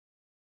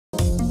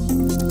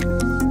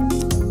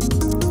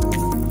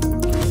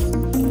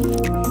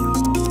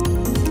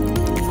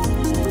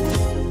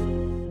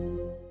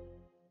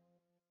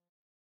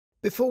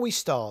Before we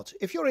start,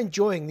 if you're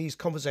enjoying these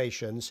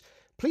conversations,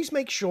 please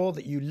make sure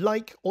that you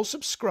like or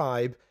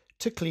subscribe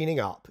to Cleaning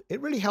Up.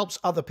 It really helps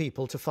other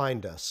people to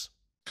find us.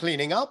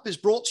 Cleaning Up is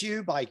brought to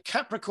you by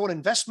Capricorn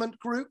Investment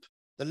Group,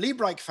 the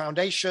Liebreich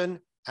Foundation,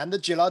 and the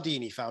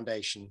Gilardini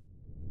Foundation.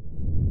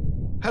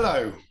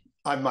 Hello,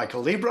 I'm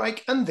Michael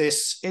Liebreich, and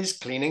this is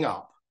Cleaning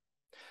Up.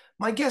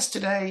 My guest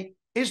today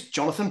is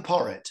Jonathon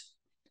Porritt.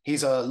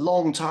 He's a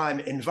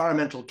long-time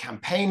environmental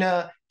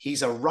campaigner,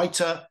 he's a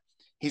writer,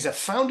 he's a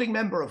founding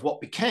member of what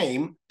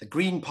became the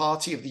Green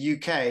Party of the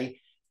UK,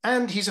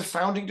 and he's a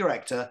founding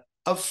director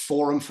of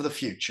Forum for the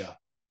Future.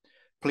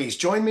 Please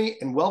join me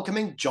in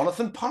welcoming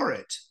Jonathon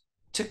Porritt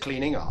to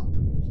Cleaning Up.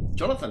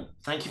 Jonathon,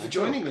 thank you for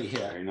joining me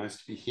here. Very nice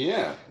to be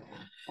here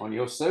on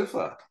your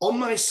sofa. On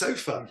my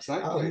sofa.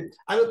 Exactly.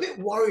 I'm a bit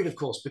worried, of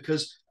course,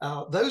 because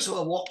those who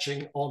are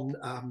watching on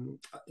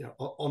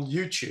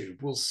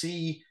YouTube will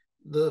see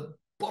the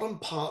bottom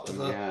part of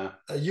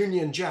a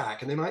Union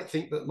Jack, and they might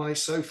think that my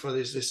sofa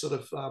is this sort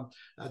of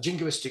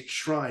jingoistic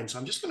shrine. So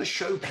I'm just going to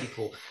show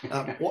people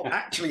what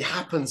actually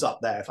happens up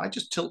there. If I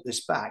just tilt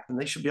this back, then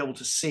they should be able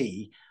to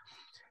see.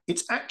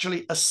 It's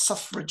actually a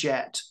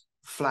suffragette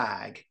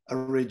flag,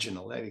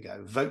 original. There we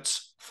go.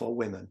 Votes for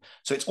women.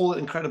 So it's all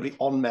incredibly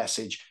on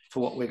message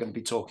for what we're going to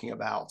be talking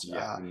about.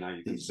 Yeah, and now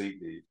you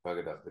completely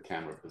buggered up the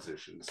camera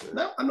position. So.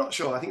 No, I'm not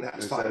sure. I think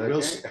that's fine. That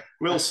okay?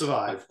 We'll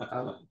survive.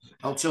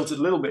 I'll tilt it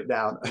a little bit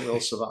down and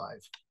we'll survive.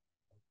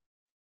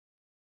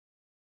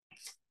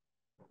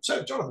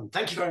 So, Jonathon,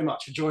 thank you very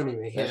much for joining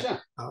me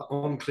here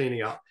on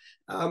Cleaning Up.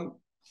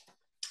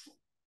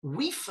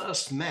 We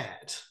first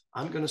met,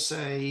 I'm going to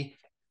say,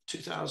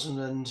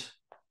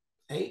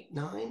 2008,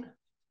 9.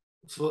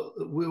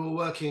 We were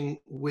working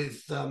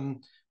with the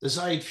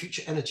Zayed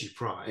Future Energy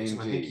Prize,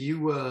 and I think you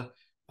were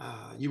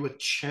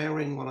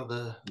chairing one of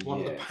the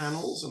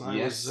panels, and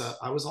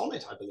I was on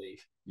it, I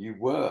believe. You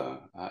were.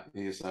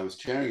 Yes, I was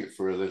chairing it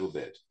for a little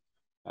bit.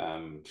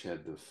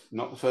 Chaired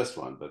not the first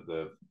one, but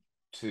the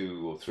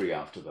 2 or 3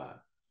 after that,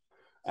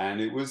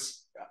 and it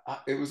was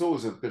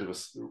always a bit of a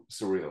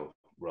surreal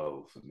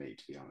role for me,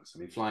 to be honest. I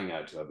mean, flying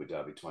out to Abu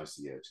Dhabi twice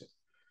a year to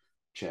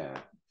chair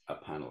a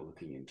panel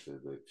looking into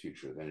the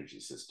future of energy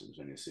systems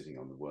when you're sitting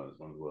on one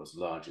of the world's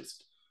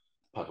largest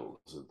puddles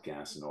of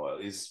gas and oil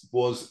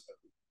was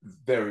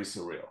very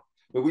surreal.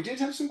 But we did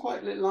have some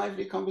quite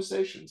lively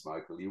conversations,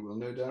 Michael. You will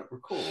no doubt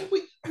recall.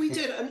 We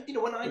did, and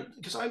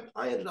because I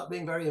ended up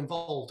being very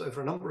involved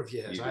over a number of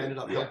years. I ended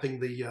up helping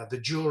the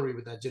jury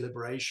with their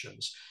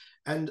deliberations.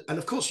 And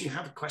of course, you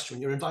have a question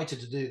when you're invited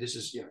to do this.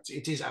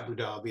 It is Abu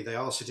Dhabi. They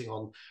are sitting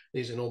on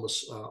these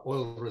enormous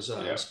oil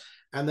reserves. Yeah.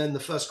 And then the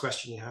first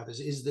question you have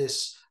is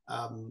this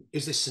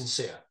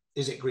sincere?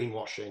 Is it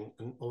greenwashing,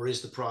 or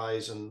is the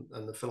prize and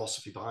the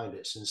philosophy behind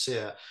it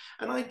sincere?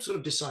 And I sort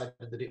of decided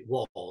that it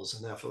was,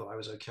 and therefore I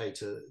was okay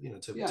to be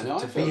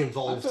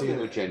involved. I felt they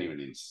were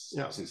genuinely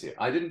sincere.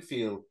 I didn't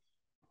feel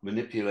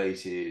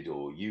manipulated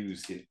or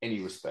used in any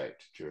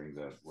respect during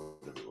the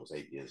whatever it was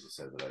 8 years or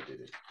so that I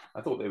did it.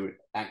 I thought they were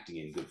acting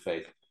in good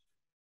faith,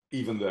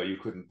 even though you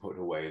couldn't put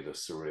away the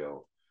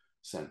surreal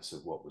sense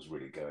of what was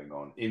really going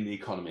on in that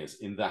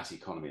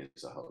economy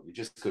as a whole. You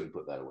just couldn't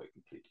put that away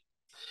completely.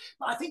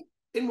 I think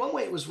in one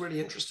way it was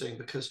really interesting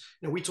because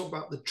we talk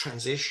about the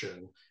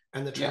transition,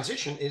 and the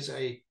transition is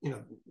a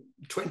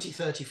 20,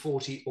 30,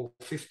 40 or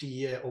 50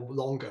 year or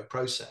longer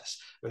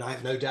process. And I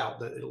have no doubt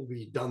that it'll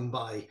be done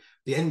by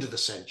the end of the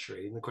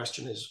century. And the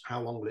question is, how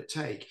long will it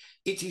take?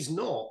 It is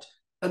not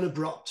an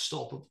abrupt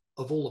stop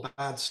of all the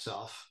bad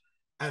stuff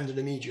and an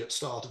immediate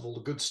start of all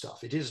the good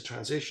stuff. It is a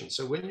transition.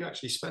 So when you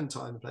actually spend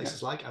time in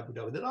places like Abu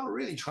Dhabi that are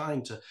really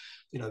trying to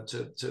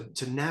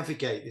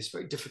navigate this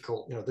very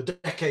difficult, the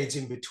decades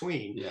in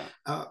between,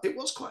 it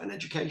was quite an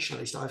education,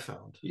 at least I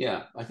found.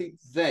 Yeah, I think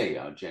they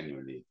are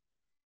genuinely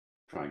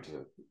trying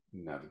to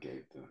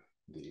navigate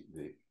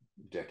the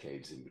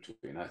decades in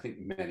between. I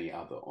think many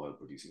other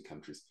oil-producing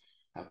countries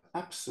have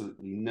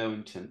absolutely no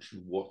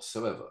intention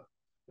whatsoever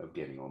of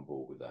getting on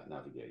board with that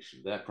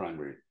navigation. Their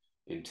primary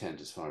intent,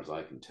 as far as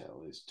I can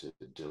tell, is to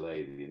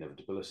delay the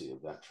inevitability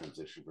of that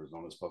transition for as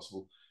long as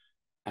possible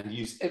and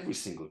use every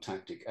single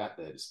tactic at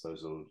their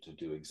disposal to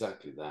do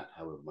exactly that,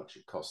 however much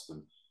it costs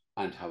them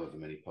and however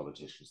many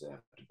politicians they have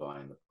to buy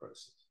in the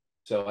process.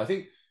 So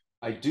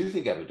I do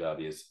think Abu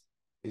Dhabi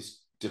is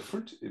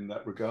different in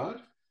that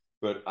regard,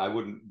 but I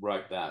wouldn't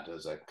write that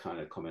as a kind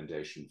of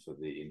commendation for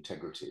the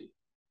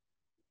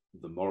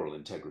moral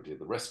integrity of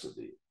the rest of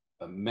the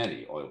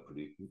many oil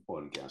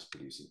and gas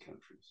producing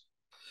countries.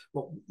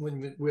 Well,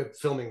 when we're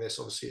filming this,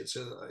 obviously it's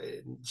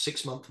a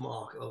 6-month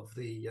mark of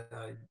the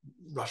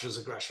Russia's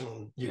aggression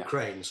on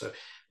Ukraine. Yeah. So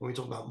when we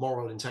talk about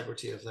moral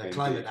integrity of their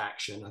climate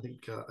action, I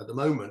think at the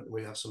moment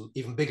we have some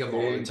even bigger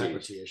moral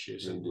integrity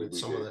issues with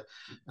some of the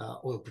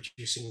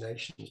oil-producing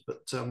nations.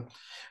 But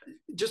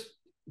just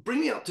bring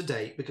me up to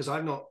date, because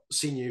I've not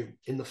seen you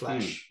in the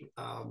flesh.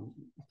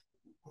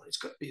 It's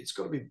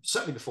got to be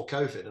certainly before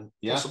COVID, and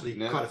possibly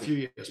quite a few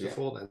years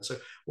before then. So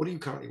what are you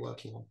currently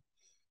working on?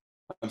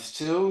 I'm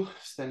still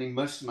spending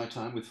most of my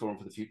time with Forum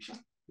for the Future,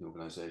 the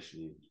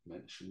organisation you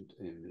mentioned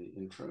in the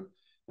intro.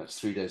 That's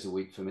 3 days a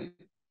week for me.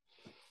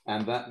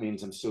 And that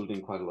means I'm still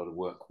doing quite a lot of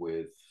work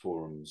with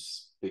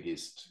forums,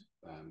 biggest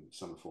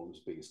summer forums,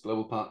 biggest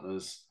global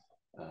partners,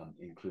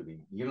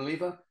 including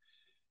Unilever.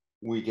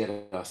 We get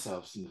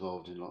ourselves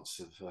involved in lots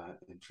of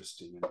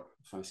interesting and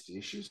feisty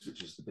issues,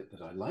 which is the bit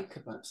that I like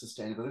about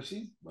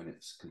sustainability, when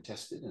it's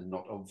contested and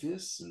not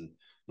obvious and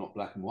not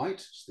black and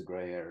white. It's the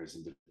grey areas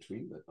in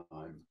between that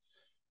I'm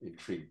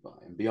intrigued by.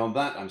 And beyond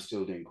that, I'm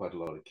still doing quite a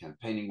lot of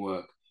campaigning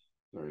work,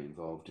 very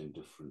involved in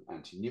different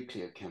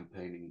anti-nuclear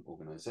campaigning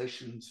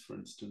organizations, for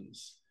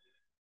instance,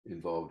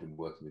 involved in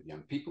working with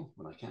young people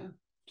when I can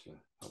to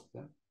help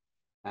them.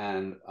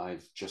 And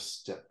I've just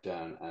stepped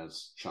down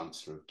as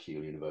Chancellor of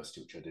Keele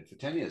University, which I did for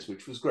 10 years,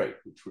 which was great,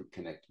 which would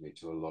connect me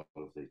to a lot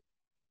of the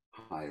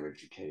higher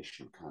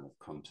education kind of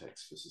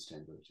context for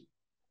sustainability.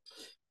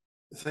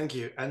 Thank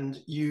you.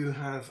 And you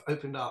have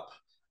opened up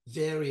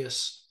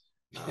various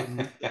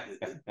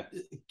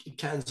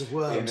cans of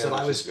worms that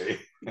I was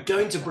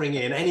going to bring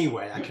in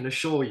anyway, I can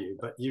assure you,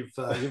 but you've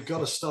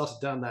got us started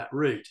down that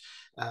route.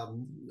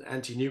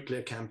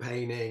 Anti-nuclear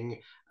campaigning,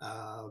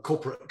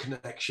 corporate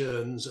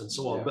connections, and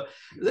so on. Yeah.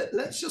 But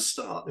let's just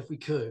start, if we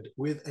could,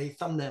 with a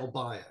thumbnail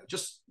bio.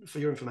 Just for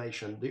your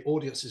information, the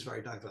audience is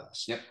very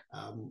diverse. Yep.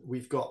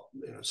 We've got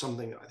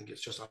something, I think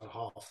it's just under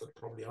half that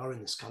probably are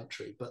in this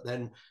country, but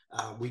then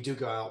we do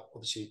go out,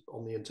 obviously,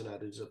 on the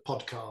internet. It's a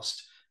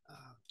podcast.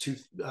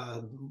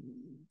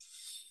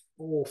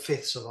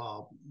 4/5 of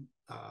our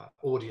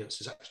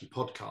audience is actually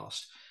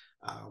podcast,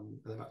 and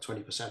about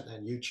 20%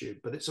 then YouTube,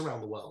 but it's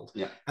around the world.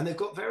 Yeah. And they've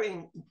got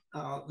varying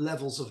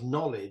levels of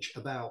knowledge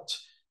about,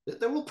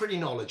 they're all pretty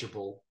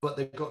knowledgeable, but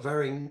they've got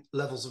varying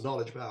levels of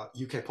knowledge about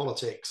UK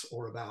politics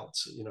or about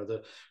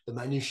the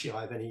minutiae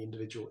of any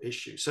individual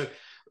issue. So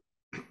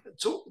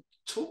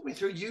talk me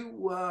through,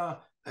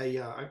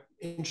 I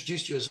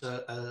introduced you as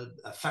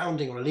a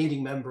founding or a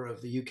leading member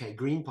of the UK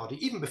Green Party,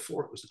 even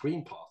before it was the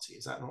Green Party.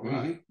 Is that not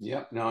right?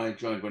 Yeah. No, I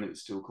joined when it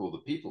was still called the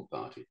People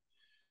Party.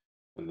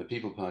 And the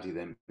People Party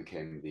then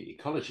became the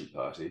Ecology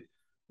Party.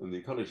 And the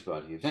Ecology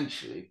Party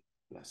eventually,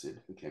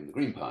 blessed, became the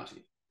Green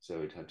Party. So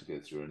it had to go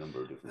through a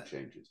number of different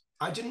changes.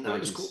 I didn't know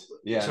it was called.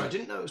 Yeah. Sorry, I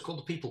didn't know it was called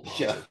the People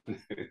Party. Yeah,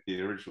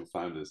 the original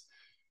founders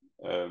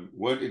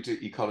weren't into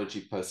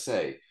ecology per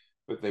se,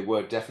 but they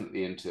were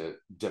definitely into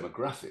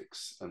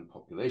demographics and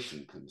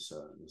population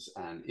concerns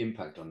and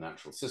impact on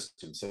natural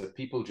systems. So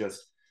people just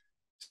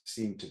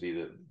seemed to be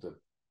the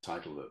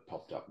title that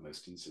popped up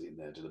most easily in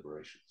their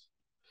deliberations.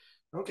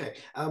 Okay.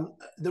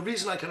 The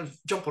reason I kind of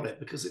jump on it,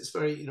 because it's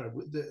very,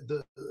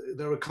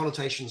 there are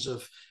connotations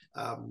of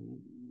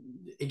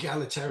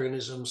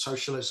egalitarianism,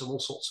 socialism, all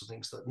sorts of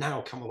things that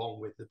now come along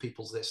with the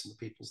people's this and the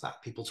people's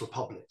that, people's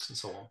republics and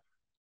so on.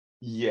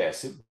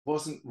 Yes, it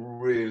wasn't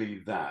really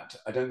that.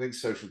 I don't think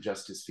social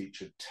justice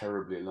featured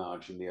terribly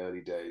large in the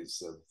early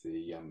days of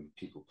the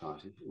People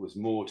Party. It was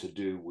more to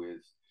do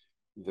with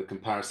the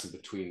comparison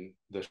between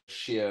the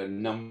sheer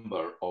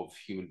number of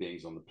human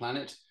beings on the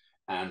planet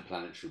and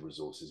planetary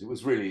resources. It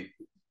was really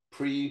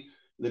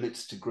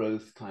pre-limits to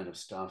growth kind of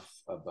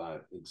stuff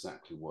about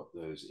exactly what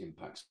those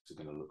impacts are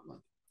going to look like.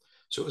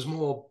 So it was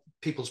more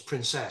People's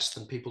Princess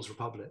than People's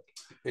Republic.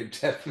 It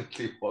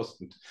definitely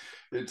wasn't.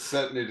 It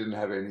certainly didn't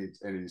have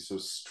any sort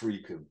of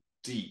streak of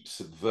deep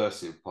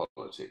subversive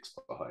politics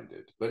behind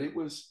it. But it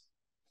was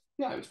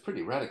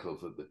pretty radical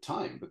for the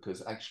time,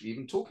 because actually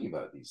even talking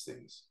about these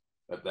things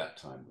at that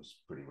time was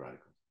pretty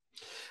radical.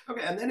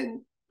 Okay, and then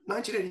in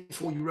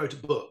 1984, you wrote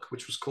a book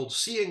which was called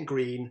Seeing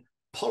Green,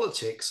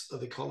 Politics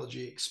of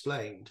Ecology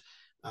Explained,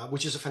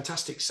 which is a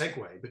fantastic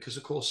segue, because,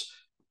 of course,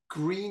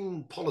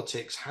 green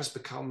politics has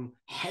become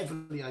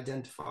heavily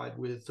identified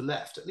with the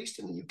left, at least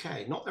in the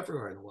UK, not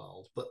everywhere in the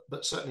world,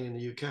 but certainly in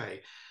the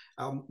UK.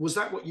 Was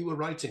that what you were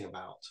writing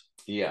about?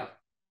 Yeah,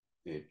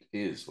 it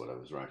is what I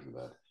was writing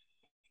about.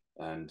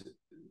 And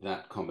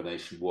that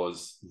combination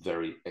was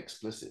very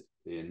explicit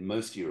in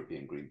most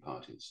European green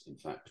parties, in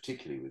fact,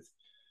 particularly with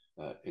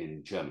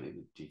in Germany,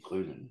 with Die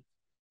Grünen,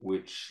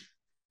 which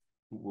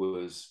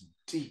was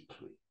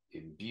deeply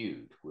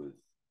imbued with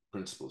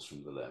principles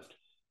from the left,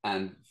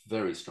 and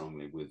very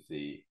strongly with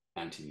the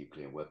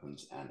anti-nuclear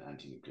weapons and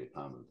anti-nuclear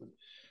power movement.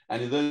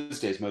 And in those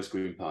days, most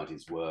green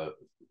parties were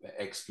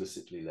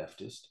explicitly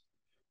leftist.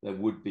 There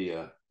would be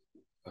a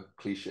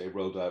cliche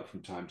rolled out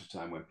from time to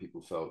time when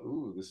people felt,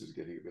 ooh, this is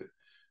getting a bit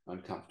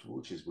uncomfortable,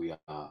 which is, we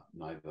are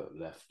neither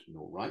left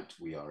nor right,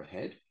 we are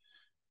ahead.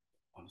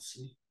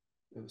 Honestly,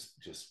 it was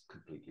just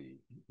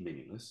completely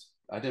meaningless.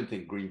 I don't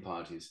think green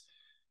parties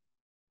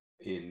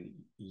in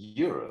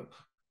Europe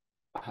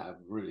have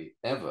really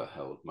ever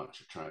held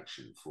much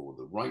attraction for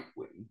the right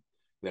wing.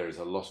 There is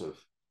a lot of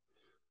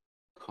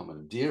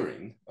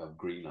commandeering of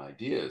green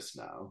ideas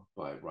now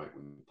by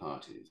right-wing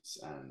parties,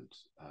 and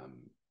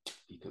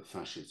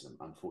eco-fascism,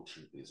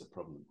 unfortunately, is a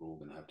problem that we're all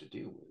going to have to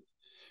deal with.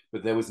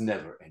 But there was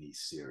never any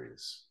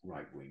serious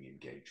right-wing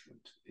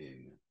engagement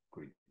in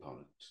green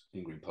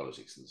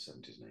politics in the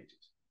 70s and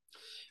 80s.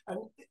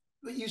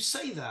 And you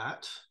say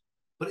that,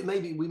 but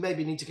we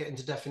maybe need to get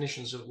into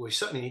definitions of. We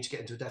certainly need to get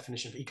into a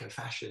definition of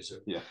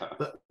eco-fascism. Yeah.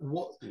 But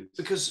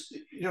because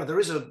there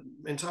is a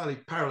entirely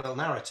parallel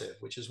narrative,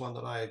 which is one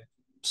that I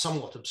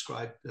somewhat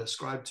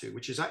ascribe to,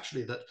 which is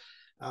actually that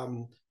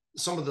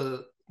some of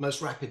the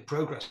most rapid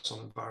progress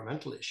on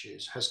environmental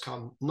issues has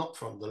come not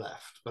from the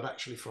left, but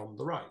actually from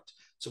the right.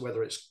 So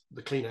whether it's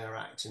the Clean Air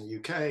Act in the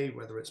UK,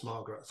 whether it's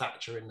Margaret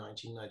Thatcher in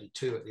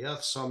 1992 at the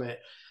Earth Summit,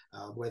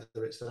 whether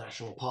it's the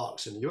national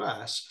parks in the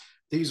US,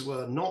 these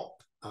were not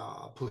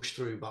pushed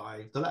through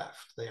by the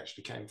left. They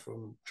actually came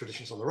from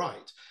traditions on the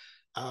right.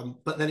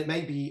 But then it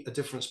may be a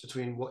difference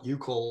between what you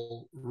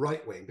call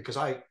right wing, because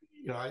I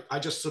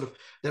just sort of,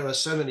 there are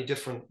so many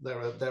different, there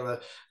are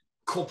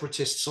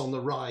corporatists on the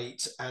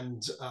right,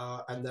 and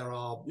there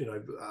are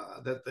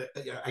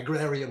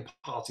agrarian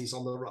parties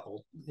on the right,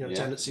 or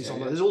tendencies on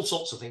the, there's all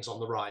sorts of things on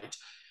the right.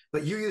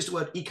 But you used the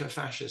word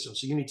eco-fascism,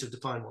 so you need to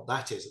define what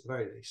that is at the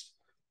very least.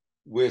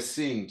 We're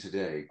seeing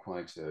today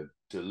quite a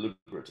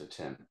deliberate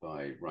attempt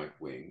by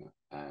right-wing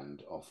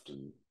and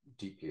often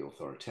deeply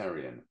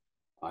authoritarian,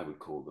 I would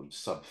call them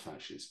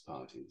sub-fascist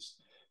parties,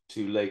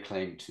 to lay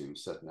claim to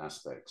certain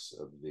aspects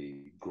of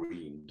the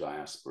green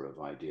diaspora of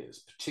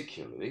ideas,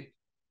 particularly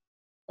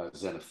a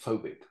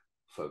xenophobic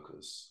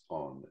focus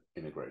on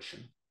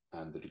immigration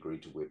and the degree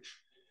to which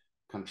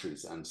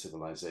countries and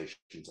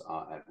civilizations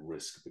are at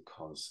risk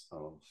because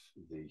of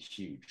the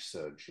huge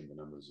surge in the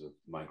numbers of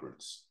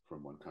migrants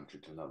from one country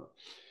to another.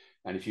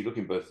 And if you look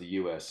in both the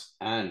US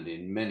and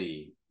in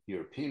many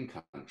European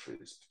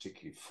countries,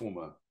 particularly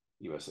former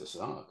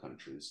USSR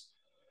countries,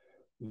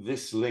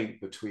 this link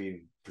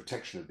between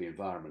protection of the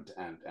environment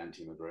and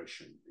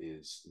anti-immigration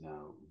is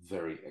now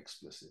very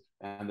explicit.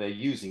 And they're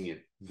using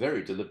it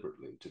very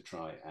deliberately to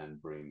try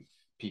and bring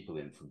people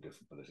in from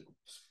different political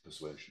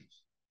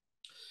persuasions.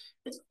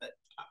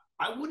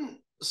 I wouldn't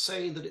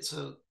say that it's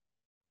a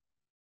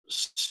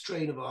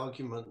strain of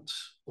argument.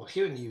 Well,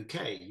 here in the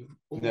UK, you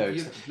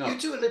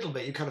do a little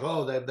bit. You kind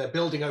of, they're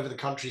building over the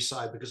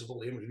countryside because of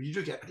all the imagery. You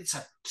do get, but it's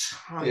a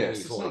tiny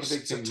voice.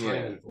 It's not a big thing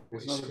here.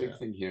 It's not a big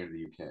thing here in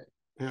the UK.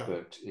 Yeah.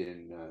 But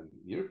in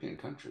European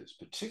countries,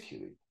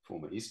 particularly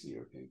former Eastern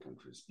European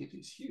countries, it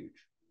is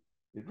huge.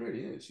 It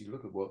really is. You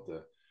look at what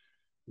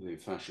the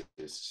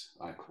fascists,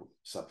 I call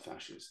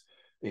sub-fascists,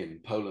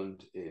 in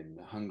Poland, in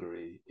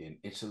Hungary, in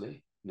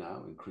Italy,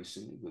 now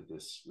increasingly with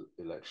this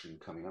election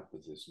coming up,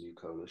 with this new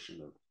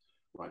coalition of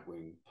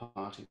right-wing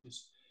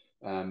parties.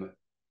 And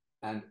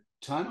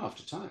time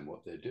after time,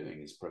 what they're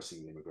doing is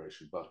pressing the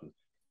immigration button,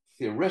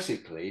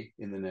 theoretically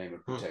in the name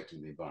of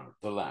protecting the environment,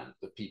 the land,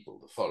 the people,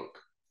 the folk,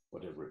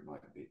 whatever it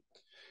might be.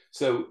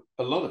 So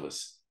a lot of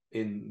us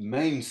in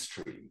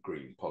mainstream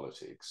green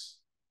politics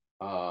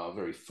are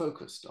very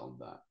focused on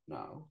that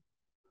now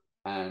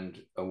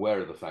and aware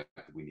of the fact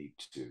that we need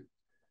to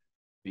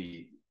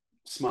be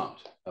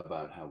smart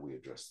about how we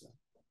address them.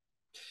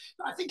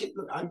 I think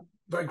I'm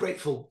very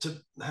grateful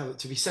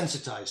to be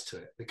sensitized to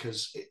it,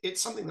 because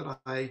it's something that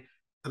I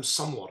am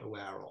somewhat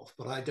aware of,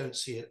 but I don't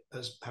see it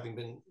as having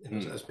been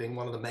as being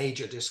one of the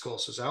major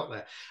discourses out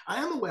there.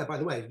 I am aware, by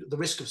the way, the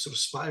risk of sort of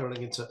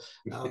spiraling into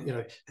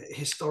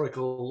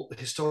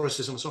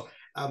historicism and so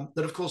on.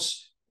 That of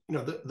course,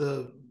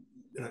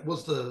 it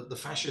was the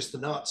fascists, the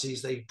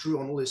Nazis. They drew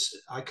on all this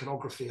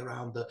iconography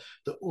around the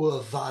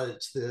Urwald,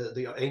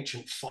 the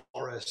ancient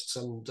forests,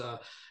 and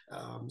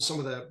some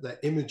of their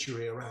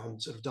imagery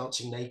around sort of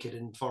dancing naked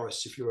in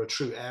forests if you're a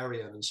true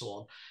Aryan and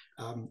so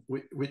on,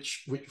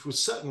 which was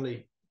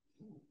certainly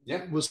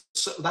that was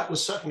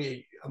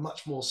certainly a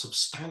much more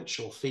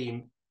substantial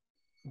theme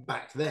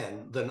back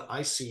then than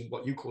I see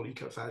what you call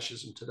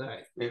eco-fascism today.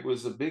 It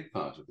was a big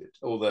part of it,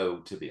 although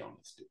to be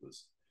honest, it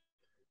was,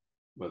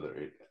 whether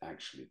it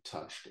actually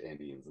touched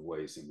any of the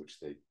ways in which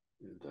the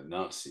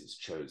Nazis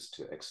chose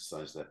to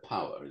exercise their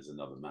power is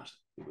another matter.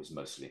 It was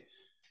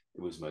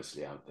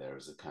mostly out there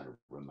as a kind of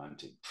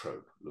romantic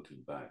trope,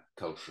 looking back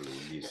culturally,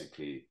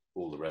 musically,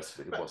 all the rest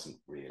of it. It wasn't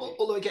really.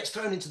 Although it gets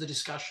thrown into the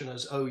discussion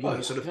as,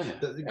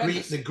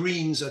 the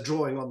Greens are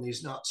drawing on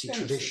these Nazi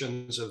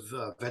traditions of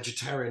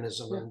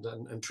vegetarianism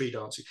and tree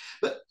dancing.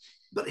 But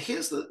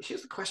here's the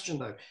question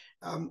though.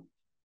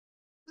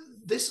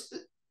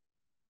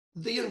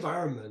 The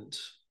environment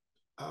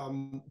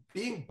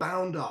being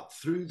bound up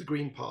through the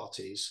Green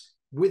parties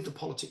with the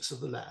politics of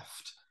the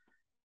left,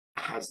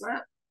 has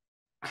that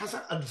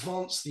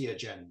advanced the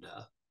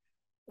agenda,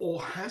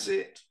 or has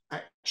it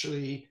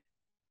actually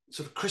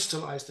sort of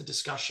crystallized the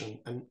discussion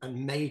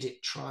and made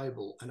it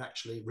tribal and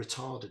actually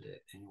retarded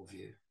it, in your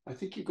view? I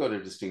think you've got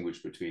to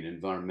distinguish between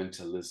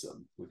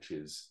environmentalism, which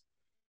is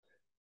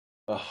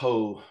a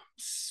whole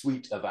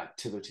suite of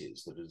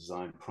activities that are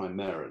designed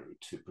primarily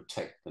to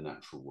protect the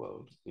natural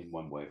world in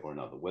one way or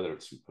another, whether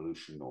it's from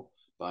pollution or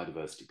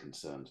biodiversity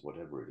concerns,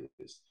 whatever it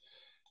is,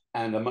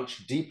 and a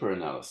much deeper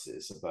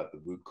analysis about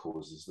the root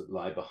causes that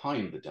lie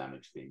behind the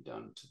damage being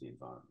done to the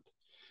environment.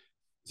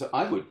 So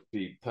I would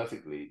be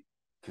perfectly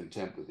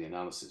content with the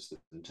analysis that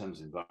in terms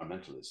of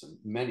environmentalism,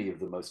 many of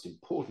the most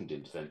important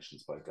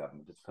interventions by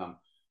government have come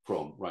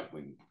from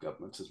right-wing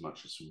governments as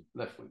much as from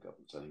left-wing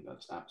governments. I think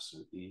that's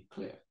absolutely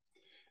clear.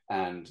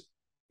 And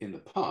in the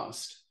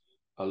past,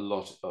 a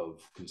lot of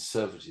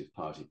Conservative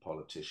Party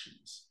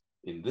politicians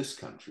in this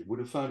country would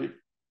have found it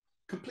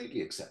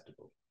completely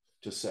acceptable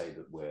to say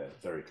that we're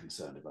very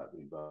concerned about the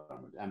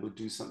environment and would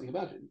do something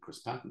about it. And Chris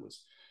Patton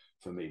was,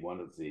 for me, one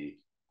of the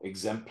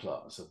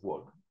exemplars of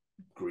what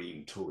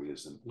green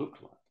Toryism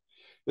looked like.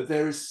 But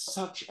there is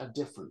such a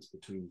difference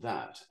between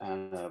that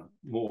and a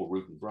more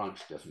root and branch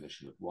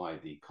definition of why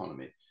the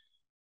economy,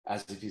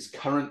 as it is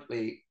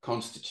currently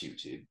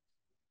constituted,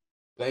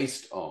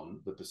 based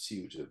on the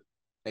pursuit of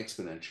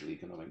exponential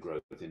economic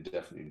growth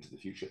indefinitely into the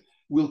future,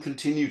 will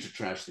continue to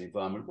trash the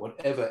environment,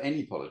 whatever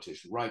any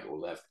politician, right or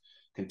left,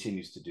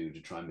 continues to do to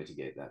try and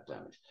mitigate that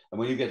damage. And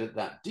when you get at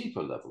that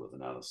deeper level of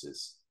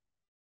analysis,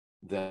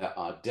 there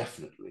are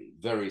definitely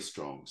very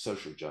strong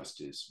social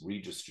justice,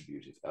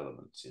 redistributive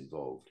elements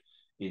involved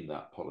in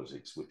that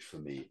politics, which for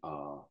me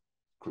are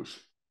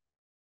crucial.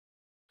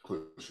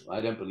 Crucial.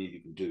 I don't believe you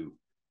can do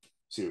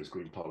serious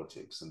green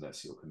politics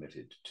unless you're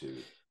committed to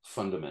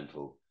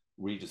fundamental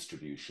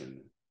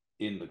redistribution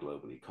in the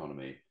global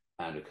economy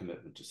and a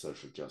commitment to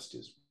social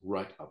justice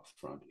right up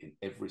front in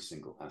every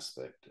single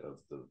aspect of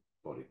the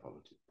body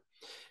politic.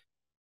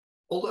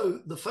 Although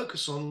the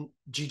focus on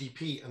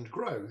GDP and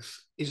growth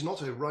is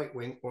not a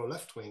right-wing or a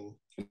left-wing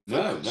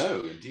focus.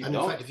 No, indeed and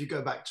not. In fact, if you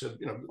go back to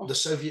the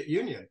Soviet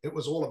Union, it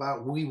was all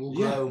about we will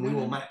grow and we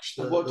will match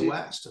the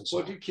West. And so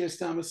what did Keir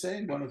Starmer say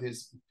in one of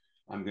his,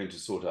 I'm going to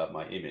sort out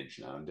my image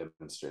now and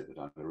demonstrate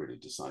that I'm a really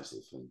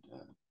decisive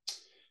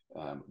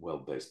and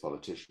well-based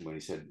politician, when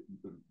he said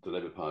the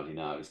Labour Party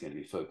now is going to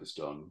be focused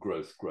on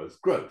growth,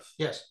 growth, growth.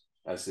 Yes.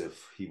 As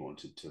if he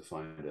wanted to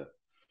find a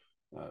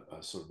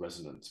sort of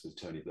resonance with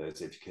Tony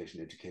Blair's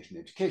education, education,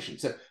 education.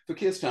 So for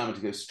Keir Starmer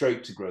to go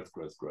straight to growth,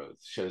 growth, growth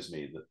shows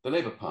me that the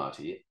Labour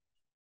Party,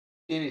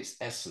 in its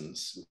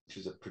essence, which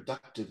is a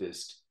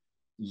productivist,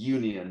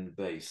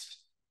 union-based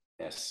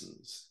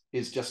essence,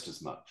 is just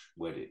as much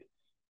wedded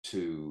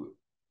to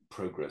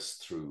progress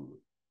through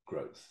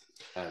growth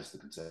as the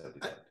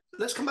Conservative Party.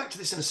 Let's come back to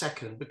this in a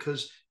second,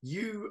 because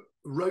you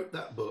wrote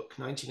that book,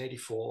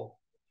 1984,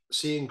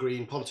 Seeing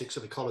Green, Politics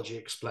of Ecology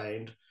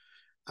Explained.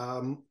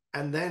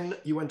 And then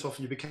you went off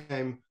and you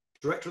became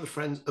director of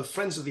the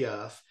Friends of the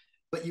Earth,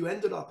 but you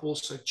ended up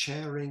also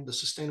chairing the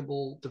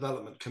Sustainable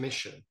Development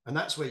Commission. And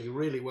that's where you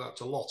really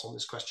worked a lot on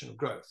this question of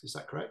growth. Is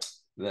that correct?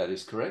 That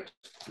is correct.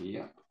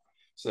 Yeah.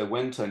 So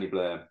when Tony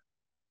Blair,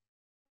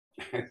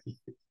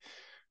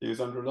 he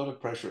was under a lot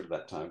of pressure at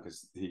that time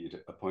because he'd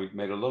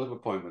made a lot of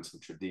appointments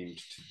which were deemed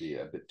to be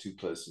a bit too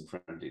close and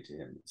friendly to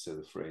him. So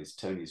the phrase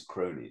Tony's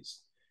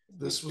cronies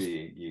was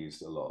being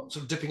used a lot.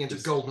 Sort of dipping into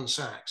Goldman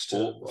Sachs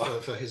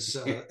for his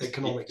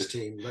economics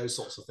team, those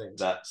sorts of things.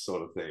 That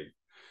sort of thing.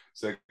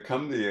 So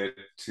come the year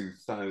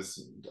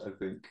 2000, I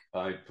think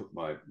I put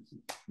my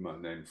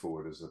name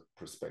forward as a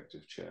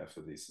prospective chair for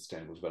the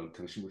Sustainable Development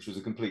Commission, which was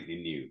a completely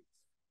new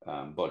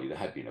body. There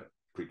had been a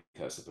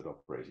precursor, but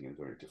operating in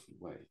a very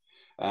different way.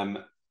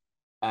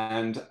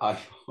 And I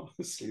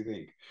honestly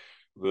think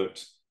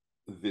that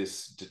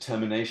this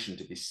determination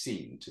to be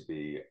seen to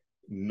be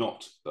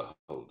not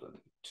beholden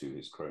to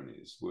his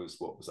cronies was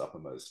what was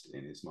uppermost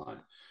in his mind.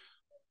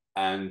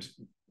 And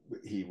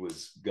he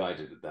was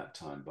guided at that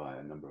time by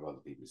a number of other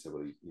people who said,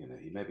 well,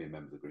 he may be a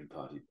member of the Green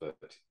Party, but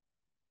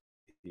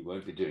he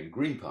won't be doing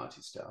Green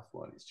Party stuff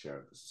while he's chair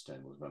of the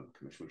Sustainable Development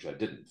Commission, which I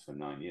didn't for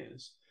 9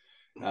 years.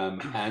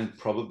 And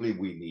probably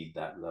we need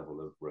that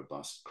level of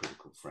robust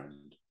critical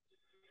friend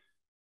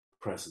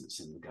presence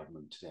in the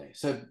government today.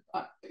 So,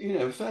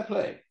 fair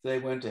play. They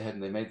went ahead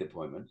and they made the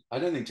appointment. I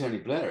don't think Tony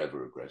Blair ever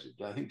regretted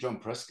it. I think John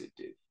Prescott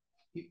did.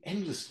 He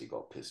endlessly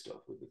got pissed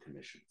off with the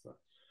Commission for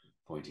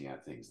pointing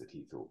out things that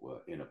he thought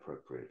were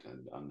inappropriate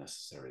and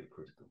unnecessarily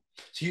critical.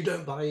 So you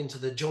don't buy into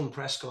the John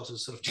Prescott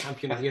as sort of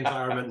champion of the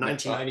environment,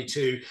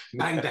 1992,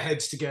 banged the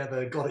heads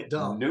together, got it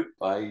done? Nope,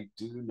 I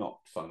do not,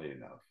 funnily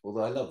enough.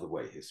 Although I love the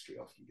way history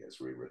often gets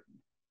rewritten.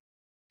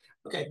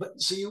 Okay, but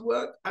so you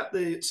worked at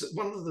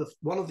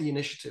one of the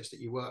initiatives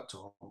that you worked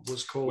on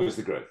was called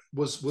the growth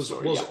was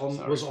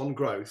on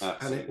growth.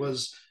 Absolutely.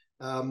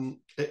 And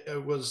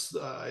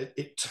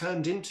it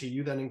turned into,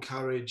 you then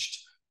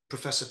encouraged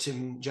Professor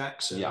Tim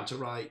Jackson to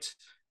write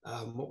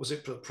what was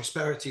it,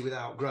 Prosperity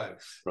Without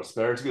Growth?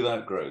 Prosperity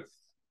Without Growth,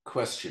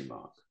 question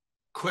mark.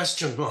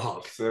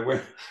 So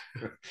when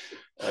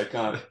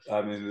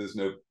there's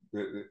no,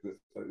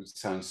 it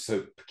sounds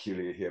so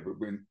peculiar here, but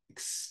we're in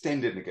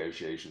extended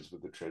negotiations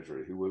with the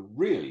Treasury, who were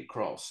really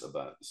cross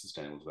about the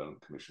Sustainable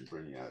Development Commission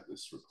bringing out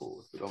this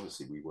report. But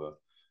obviously we were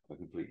a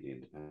completely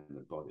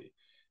independent body.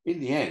 In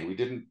the end,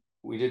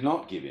 we did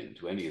not give in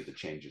to any of the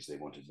changes they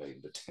wanted made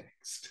in the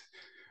text.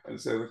 And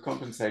so the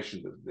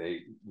compensation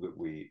that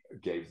we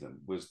gave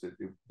them was that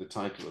the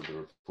title of the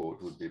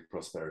report would be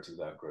Prosperity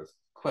Without Growth,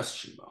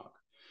 question mark.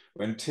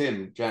 When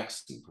Tim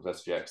Jackson,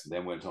 Professor Jackson,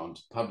 then went on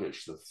to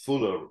publish the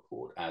fuller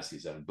report as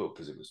his own book,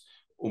 because it was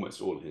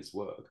almost all his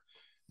work,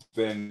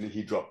 then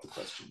he dropped the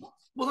question mark.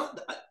 Well,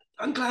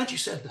 I'm glad you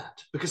said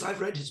that, because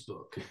I've read his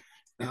book.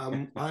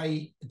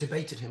 I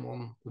debated him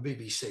on the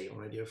BBC, on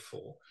Radio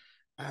 4,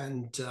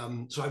 And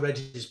so I read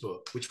his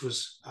book, which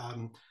was,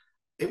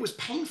 it was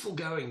painful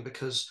going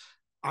because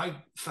I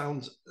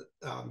found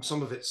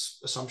some of its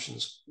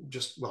assumptions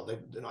just, well,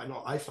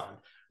 I found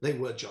they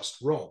were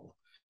just wrong.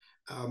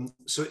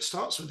 So it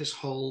starts with this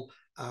whole,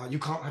 you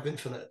can't have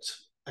infinite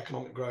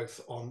economic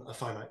growth on a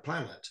finite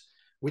planet,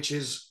 which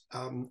is,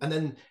 and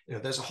then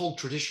there's a whole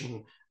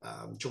tradition,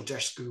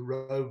 Georgescu,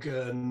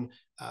 Rogan,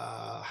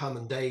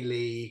 Herman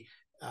Daly,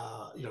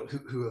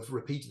 who have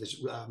repeated this,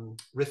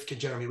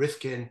 Jeremy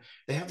Rifkin,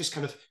 they have this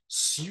kind of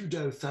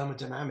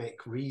pseudo-thermodynamic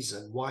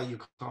reason why you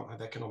can't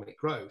have economic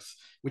growth,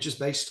 which is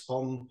based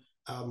on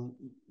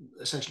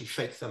essentially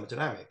fake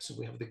thermodynamics. And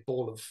we have a big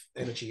ball of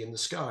energy in the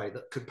sky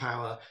that could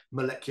power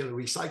molecular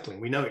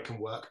recycling. We know it can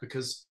work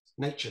because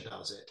nature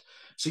does it.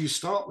 So you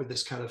start with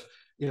this kind of,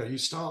 you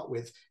start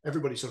with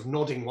everybody sort of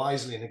nodding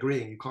wisely and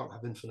agreeing you can't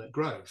have infinite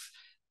growth.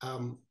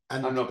 And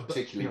I'm not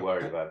particularly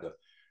worried about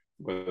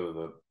whether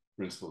the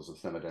principles of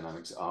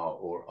thermodynamics are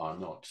or are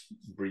not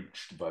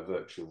breached by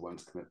virtue of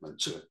one's commitment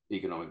to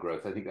economic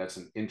growth. I think that's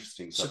an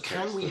interesting subject.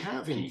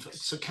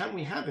 So can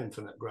we have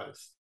infinite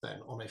growth then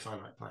on a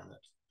finite planet?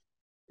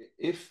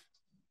 If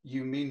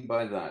you mean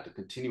by that a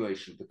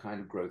continuation of the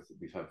kind of growth that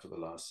we've had for the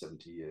last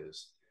 70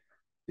 years,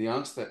 the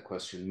answer to that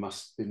question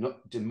must be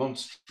not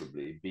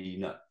demonstrably be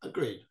no.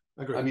 Agreed.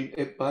 I mean,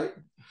 by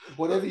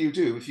whatever you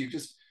do, if you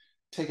just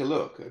take a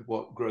look at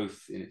what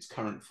growth in its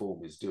current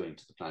form is doing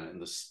to the planet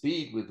and the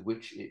speed with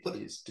which it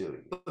is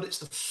doing. But it's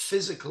the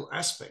physical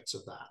aspects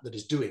of that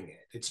is doing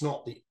it. It's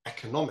not the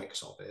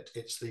economics of it.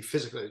 It's the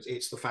physical.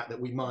 It's the fact that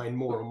we mine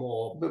more and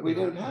more. But we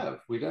don't have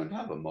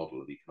a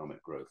model of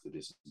economic growth that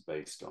isn't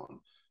based on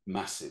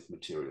massive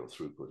material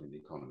throughput in the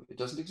economy. It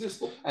doesn't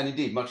exist. And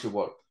indeed, much of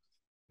what,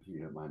 if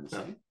you don't mind me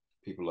saying,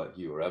 people like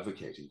you are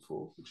advocating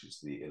for, which is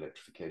the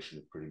electrification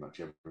of pretty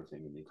much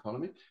everything in the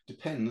economy,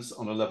 depends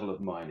on a level of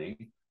mining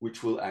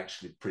which will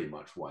actually pretty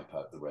much wipe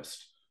out the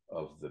rest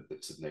of the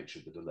bits of nature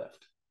that are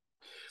left.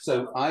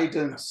 So I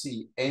don't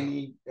see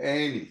anything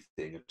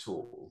at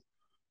all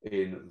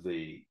in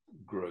the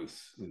growth,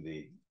 in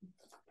the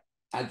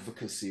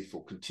advocacy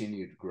for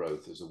continued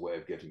growth as a way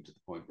of getting to the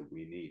point that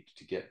we need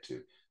to get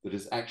to, that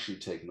has actually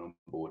taken on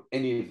board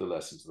any of the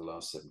lessons of the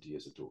last 70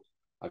 years at all.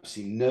 I've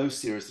seen no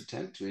serious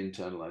attempt to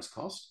internalize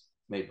cost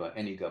made by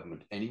any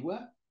government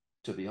anywhere,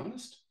 to be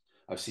honest.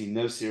 I've seen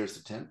no serious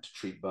attempt to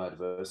treat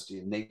biodiversity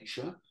and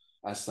nature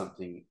as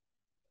something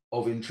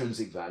of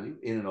intrinsic value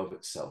in and of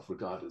itself,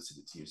 regardless of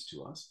its use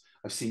to us.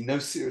 I've seen no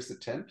serious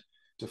attempt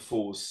to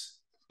force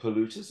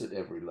polluters at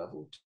every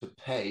level to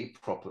pay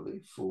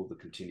properly for the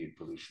continued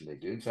pollution they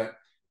do. In fact,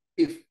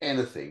 if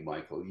anything,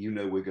 Michael,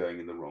 we're going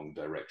in the wrong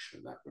direction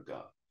in that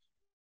regard.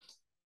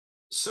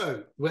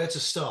 So where to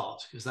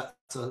start? Because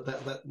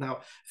now,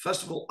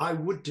 first of all, I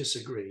would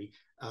disagree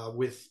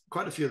with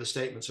quite a few of the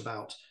statements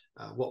about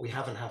what we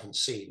have and haven't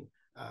seen.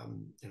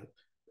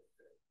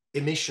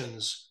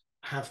 Emissions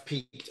have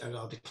peaked and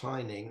are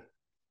declining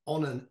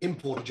on an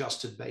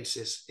import-adjusted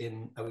basis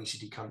in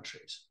OECD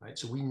countries, right?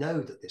 So we know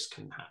that this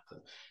can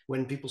happen.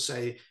 When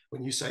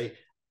you say,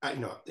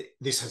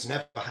 this has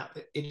never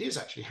happened, it is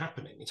actually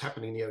happening. It's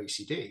happening in the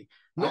OECD.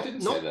 I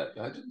didn't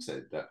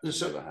say that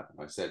never happened.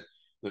 I said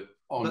that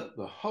on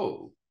the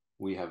whole,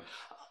 we have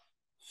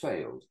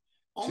failed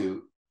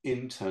to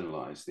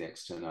internalize the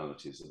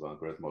externalities of our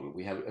growth model.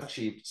 We have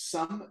achieved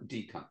some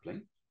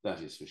decoupling,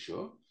 that is for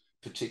sure,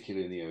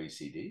 particularly in the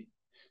OECD,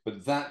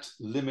 but that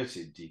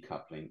limited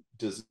decoupling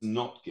does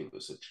not give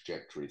us a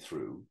trajectory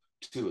through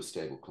to a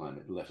stable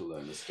climate, let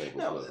alone a stable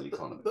global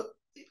economy. But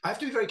I have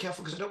to be very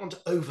careful because I don't want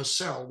to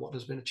oversell what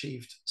has been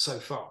achieved so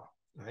far,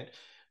 right?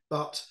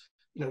 But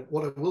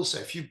what I will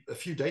say, a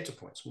few data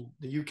points.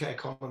 The UK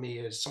economy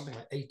is something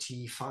like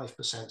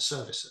 85%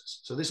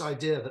 services. So this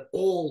idea that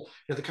all,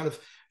 the kind of,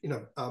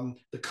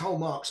 the Karl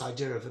Marx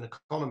idea of an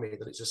economy,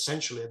 that it's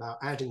essentially about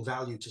adding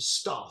value to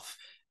stuff,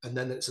 and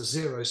then it's a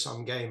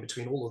zero-sum game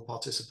between all the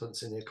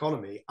participants in the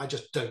economy, I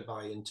just don't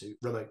buy into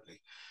remotely.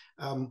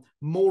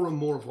 More and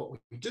more of what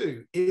we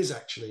do is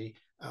actually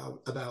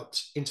about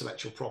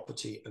intellectual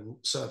property and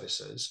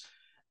services.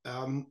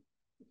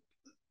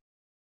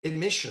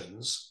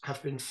 Emissions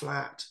have been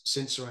flat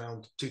since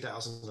around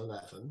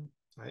 2011,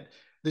 right?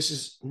 This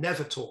is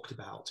never talked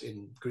about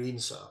in green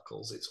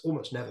circles. It's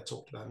almost never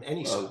talked about in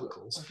any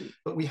circles,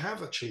 but we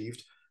have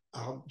achieved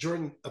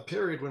during a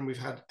period when we've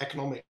had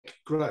economic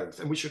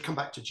growth, and we should come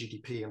back to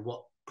GDP and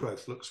what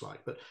growth looks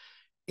like. But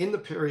in the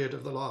period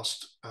of the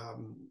last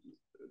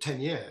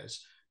 10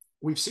 years,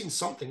 we've seen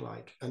something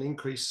like an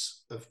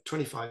increase of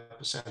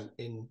 25%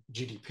 in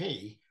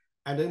GDP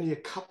and only a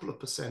couple of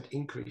percent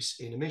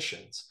increase in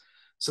emissions.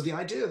 So the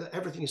idea that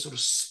everything is sort of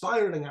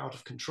spiraling out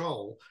of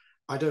control,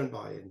 I don't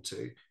buy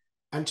into.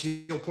 And to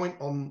your point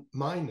on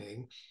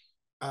mining,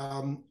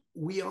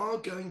 we are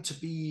going to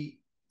be,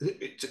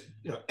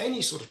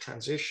 any sort of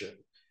transition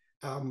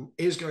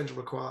is going to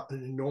require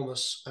an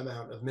enormous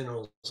amount of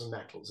minerals and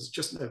metals. There's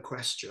just no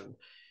question.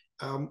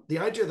 The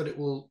idea that it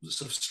will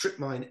sort of strip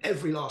mine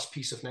every last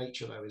piece of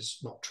nature, though, is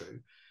not true.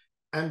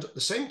 And at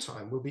the same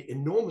time, we'll be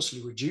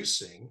enormously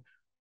reducing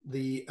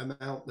the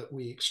amount that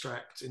we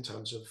extract in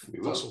terms of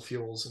fossil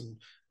fuels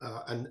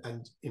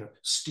and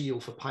steel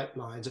for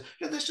pipelines.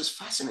 There's just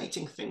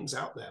fascinating things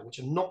out there which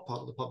are not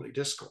part of the public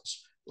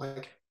discourse.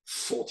 Like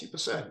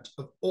 40%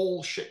 of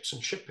all ships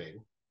and shipping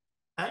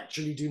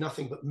actually do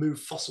nothing but move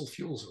fossil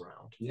fuels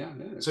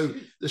around. So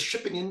the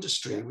shipping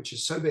industry, which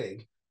is so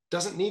big,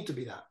 doesn't need to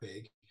be that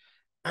big.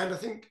 And I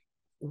think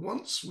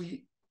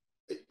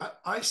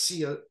I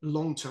see a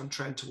long-term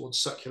trend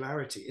towards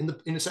circularity.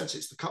 In a sense,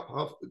 it's the cup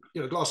half,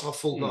 glass half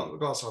full,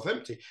 glass half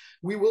empty.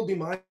 We will be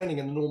mining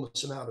an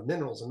enormous amount of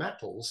minerals and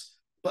metals,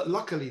 but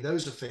luckily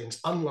those are things,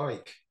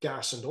 unlike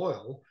gas and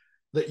oil,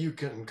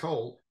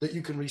 coal, that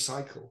you can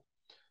recycle.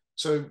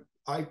 So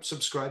I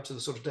subscribe to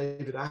the sort of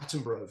David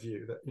Attenborough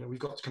view that we've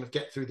got to kind of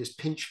get through this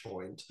pinch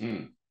point,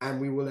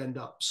 and we will end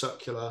up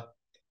circular.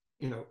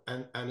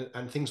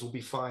 And things will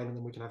be fine, and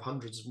then we can have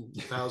hundreds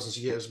of thousands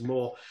of years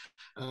more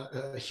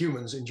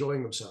humans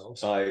enjoying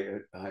themselves.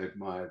 I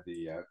admire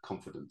the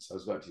confidence. I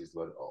was about to use the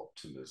word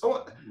optimism,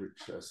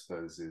 which I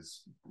suppose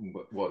is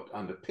what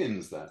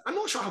underpins that. I'm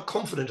not sure how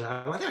confident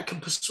I am. I think I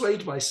can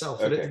persuade myself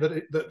that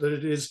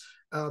it is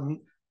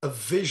a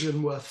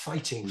vision worth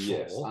fighting for.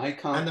 Yes, I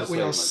can't, and that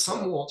we are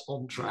somewhat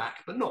on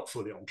track, but not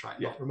fully on track,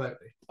 not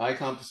remotely. I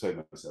can't persuade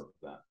myself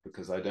of that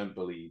because I don't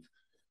believe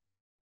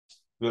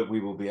that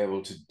we will be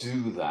able to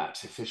do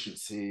that.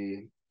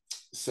 Efficiency,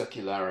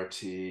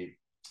 circularity,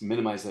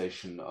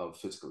 minimization of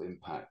physical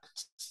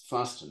impact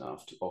fast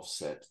enough to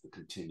offset the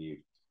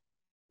continued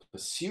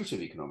pursuit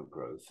of economic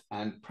growth,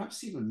 and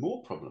perhaps even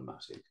more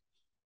problematic,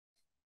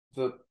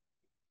 the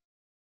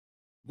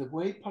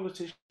way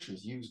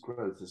politicians use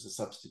growth as a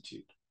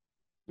substitute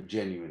for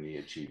genuinely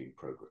achieving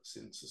progress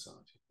in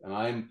society.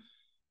 And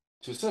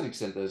to a certain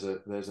extent,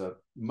 there's a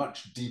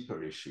much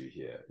deeper issue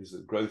here, is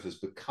that growth has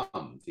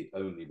become the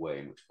only way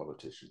in which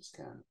politicians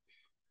can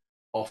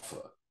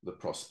offer the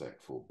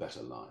prospect for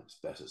better lives,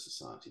 better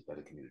society,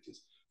 better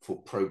communities,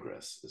 for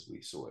progress as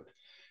we saw it.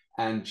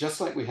 And just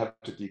like we have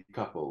to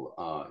decouple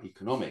our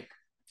economic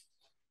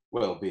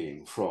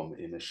well-being from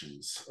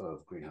emissions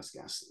of greenhouse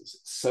gases,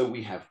 so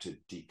we have to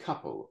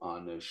decouple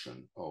our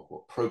notion of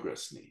what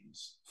progress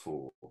means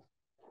for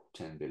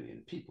 10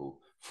 billion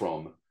people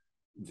from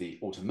the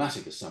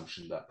automatic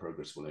assumption that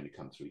progress will only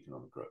come through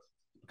economic growth.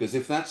 Because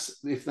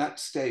if that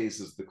stays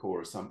as the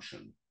core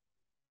assumption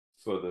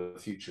for the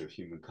future of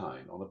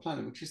humankind on a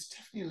planet which is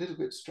definitely a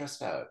little bit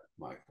stressed out,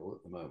 Michael,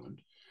 at the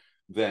moment,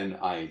 then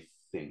I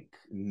think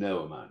no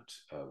amount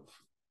of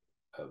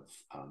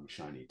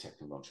shiny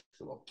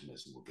technological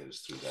optimism will get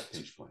us through that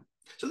pinch point.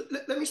 So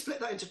let me split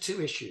that into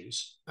two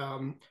issues.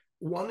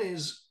 One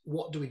is,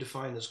 what do we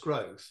define as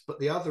growth? But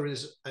the other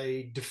is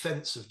a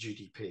defense of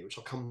GDP, which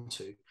I'll come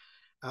to.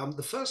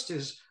 The first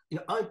is,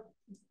 I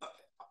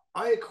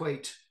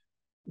equate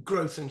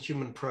growth and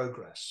human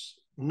progress,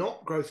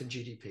 not growth in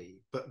GDP,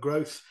 but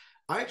growth.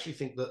 I actually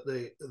think that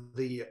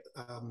the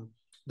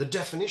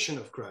definition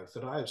of growth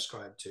that I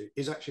ascribe to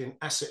is actually an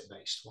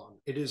asset-based one.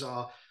 It is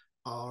our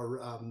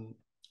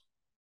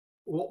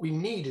what we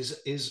need is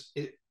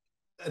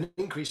an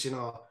increase in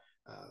our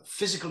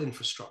physical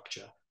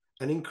infrastructure,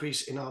 an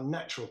increase in our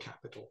natural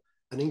capital,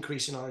 an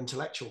increase in our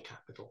intellectual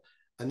capital,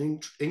 an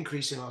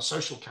increase in our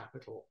social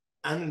capital,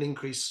 and an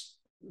increase,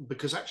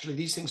 because actually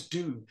these things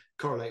do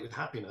correlate with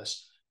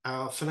happiness,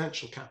 our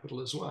financial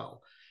capital as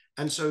well.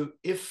 And so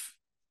if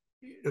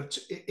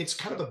it's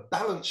kind of a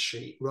balance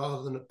sheet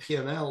rather than a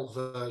P&L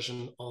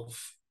version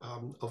of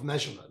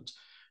measurement,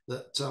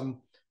 that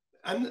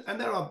and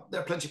there are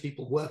plenty of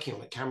people working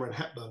on it. Cameron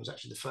Hepburn was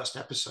actually the first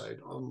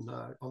episode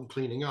on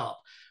cleaning up,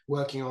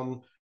 working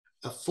on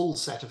a full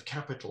set of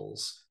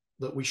capitals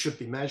that we should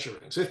be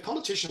measuring. So if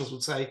politicians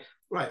would say,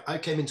 right, I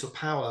came into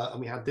power and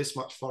we had this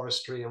much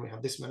forestry and we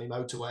had this many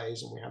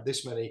motorways and we had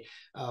this many,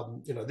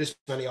 this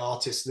many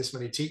artists, this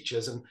many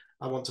teachers, and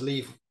I want to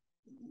leave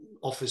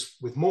office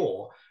with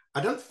more,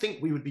 I don't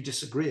think we would be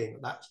disagreeing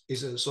that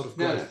is a sort of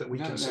growth that we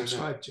can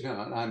subscribe to.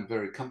 No, I'm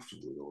very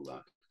comfortable with all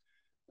that.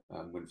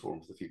 When Forum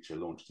for the Future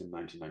launched in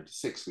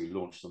 1996, we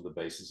launched on the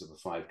basis of a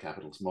 5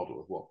 capitals model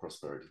of what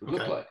prosperity would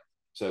look like.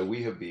 So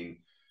we have been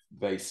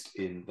based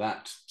in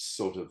that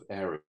sort of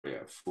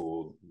area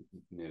for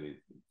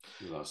nearly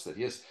the last 30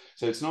 years.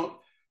 So it's not,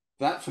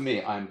 that for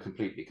me, I'm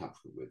completely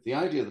comfortable with. The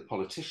idea that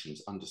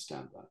politicians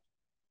understand that,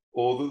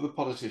 or that the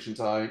politicians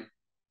are,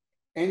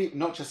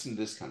 not just in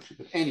this country,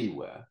 but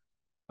anywhere,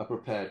 are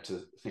prepared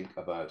to think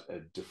about a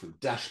different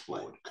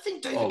dashboard. I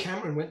think David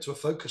Cameron went to a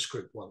focus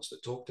group once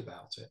that talked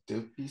about it.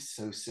 Don't be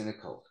so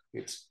cynical.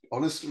 It's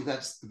honestly,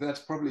 that's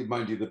probably,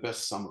 mind you, the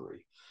best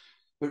summary.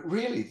 But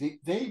really,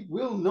 they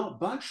will not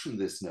budge from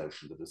this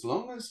notion that as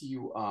long as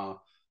you are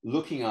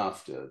looking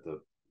after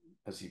the,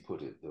 as you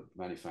put it, the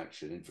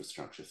manufactured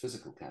infrastructure,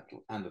 physical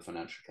capital, and the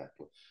financial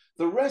capital,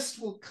 the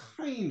rest will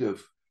kind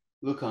of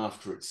look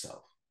after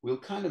itself. We'll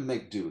kind of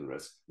make do with the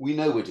rest. We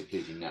know we're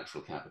depleting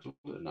natural capital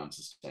at an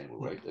unsustainable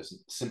rate.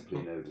 There's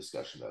simply no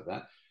discussion about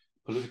that.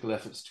 Political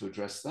efforts to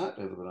address that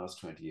over the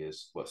last 20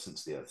 years, well,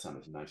 since the Earth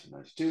Summit in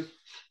 1992,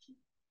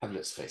 have,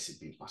 let's face it,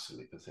 been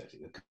utterly pathetic,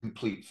 a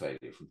complete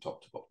failure from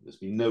top to bottom. There's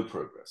been no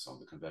progress on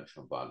the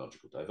Convention on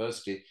Biological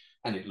Diversity,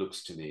 and it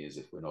looks to me as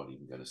if we're not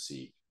even going to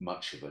see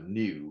much of a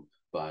new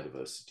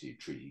biodiversity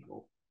treaty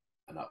or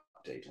an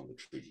update on the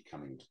treaty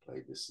coming into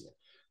play this year.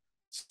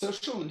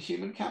 Social and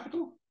human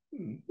capital,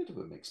 bit of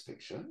a mixed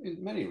picture.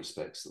 In many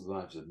respects, the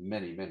lives of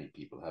many, many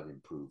people have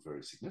improved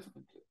very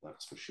significantly,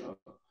 that's for sure,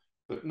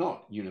 but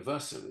not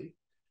universally,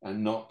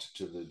 and not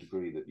to the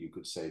degree that you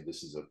could say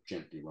this is a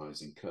gently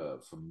rising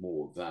curve for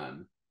more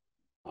than,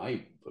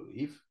 I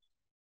believe,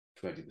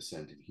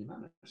 20% of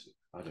humanity.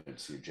 I don't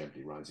see a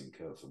gently rising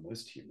curve for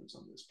most humans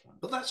on this planet.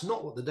 But that's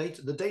not what the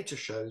data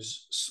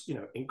shows.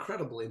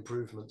 Incredible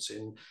improvements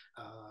in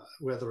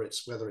whether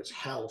it's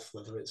health,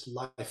 whether it's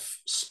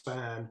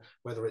lifespan,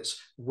 whether it's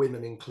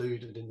women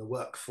included in the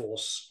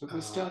workforce. But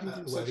we're starting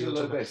from such a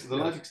low base. The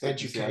life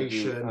expectancy,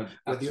 education,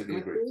 I absolutely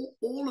agree.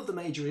 All of the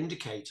major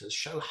indicators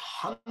show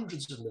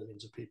hundreds of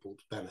millions of people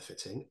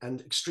benefiting, and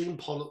extreme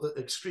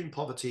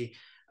poverty.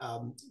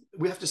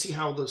 We have to see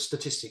how the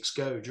statistics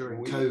go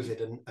during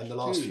COVID and the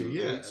last few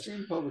years. The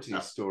extreme poverty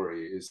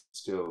story is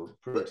still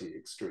pretty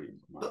extreme,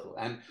 Michael.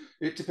 And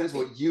it depends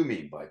what you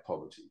mean by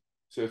poverty.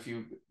 So if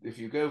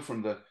you go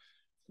from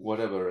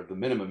whatever the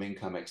minimum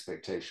income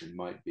expectation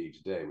might be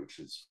today, which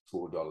is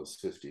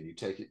 $4.50, and you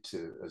take it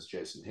to, as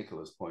Jason Hickel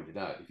has pointed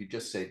out, if you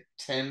just say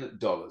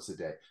 $10 a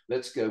day,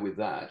 let's go with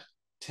that,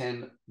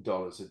 $10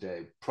 a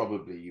day,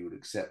 probably you would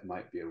accept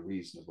might be a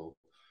reasonable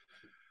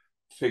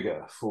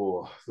figure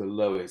for the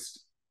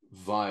lowest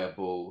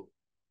viable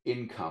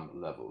income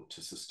level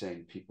to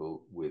sustain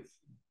people with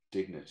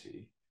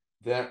dignity.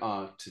 There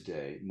are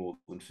today more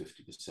than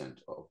 50%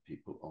 of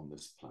people on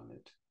this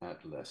planet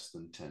at less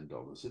than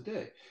 $10 a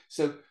day.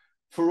 So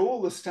for all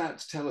the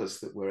stats tell us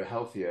that we're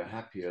healthier,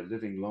 happier,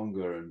 living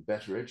longer and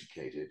better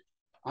educated,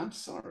 I'm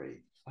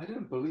sorry, I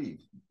don't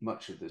believe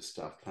much of this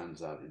stuff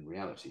pans out in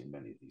reality in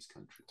many of these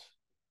countries.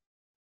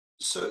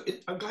 So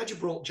I'm glad you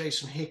brought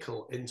Jason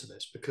Hickel into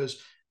this, because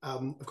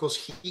of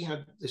course, he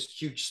had this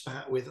huge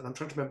spat with, and I'm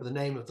trying to remember the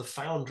name of the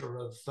founder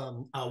of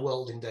Our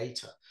World in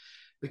Data,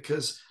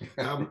 because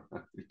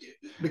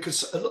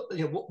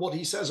what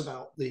he says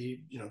about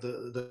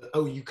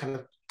you kind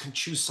of can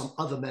choose some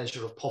other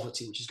measure of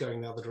poverty which is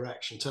going the other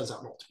direction, turns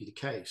out not to be the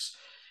case,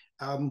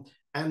 but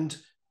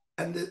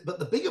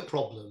the bigger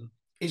problem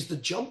is the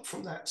jump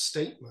from that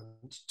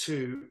statement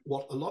to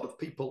what a lot of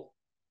people.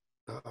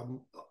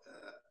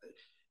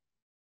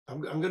 I'm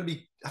going to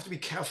have to be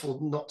careful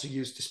not to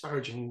use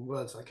disparaging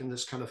words like in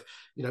this kind of,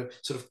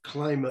 sort of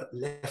climate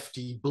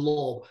lefty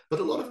blob.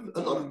 But a lot of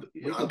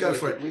I'll go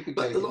for it.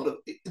 But a lot of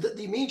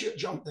the immediate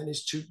jump then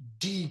is to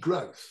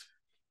degrowth.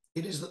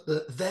 It is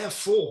that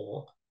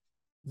therefore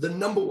the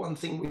number one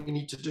thing we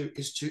need to do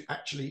is to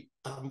actually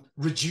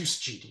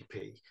reduce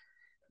GDP,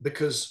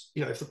 because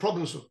if the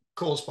problems were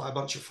caused by a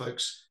bunch of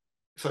folks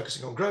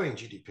focusing on growing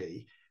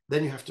GDP,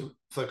 then you have to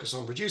focus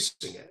on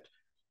reducing it.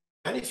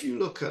 And if you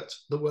look at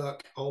the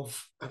work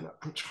of, and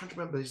I'm trying to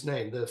remember his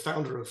name, the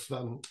founder of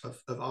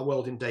Our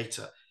World in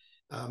Data,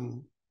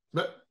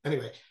 but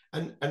anyway,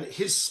 and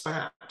his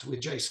spat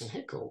with Jason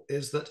Hickel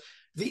is that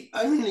the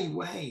only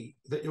way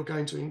that you're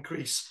going to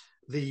increase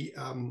the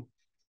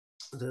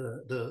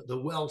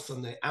wealth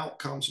and the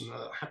outcomes and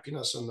the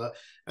happiness and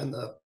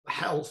the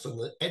health and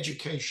the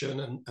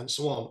education and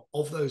so on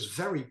of those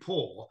very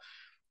poor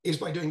is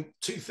by doing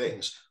two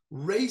things.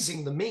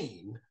 Raising the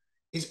mean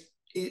is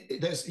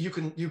you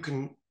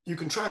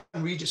can try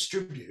and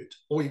redistribute,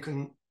 or you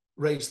can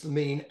raise the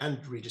mean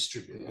and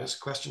redistribute. It's a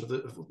question of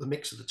the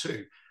mix of the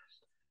two.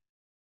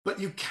 But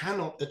you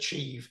cannot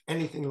achieve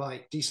anything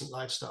like decent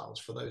lifestyles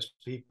for those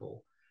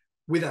people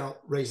without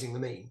raising the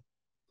mean.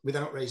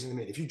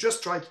 If you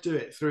just try to do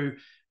it through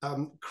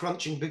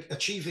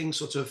achieving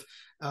sort of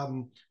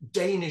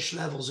Danish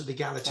levels of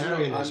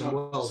egalitarianism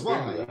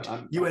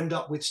worldwide, you end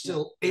up with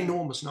still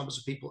enormous numbers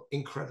of people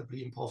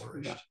incredibly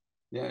impoverished.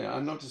 Yeah,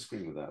 I'm not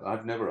disagreeing with that.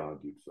 I've never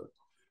argued for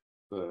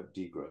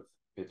degrowth.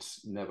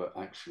 It's never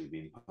actually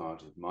been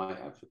part of my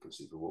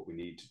advocacy for what we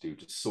need to do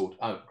to sort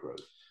out growth.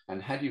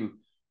 And had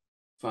you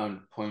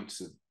found points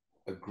of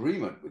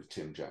agreement with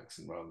Tim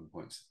Jackson rather than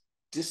points of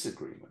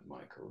disagreement,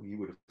 Michael, you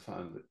would have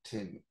found that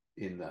Tim,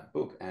 in that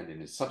book and in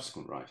his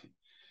subsequent writing,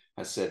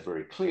 has said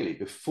very clearly,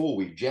 before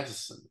we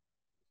jettison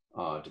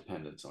our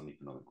dependence on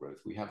economic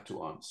growth, we have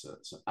to answer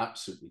some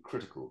absolutely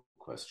critical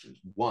questions.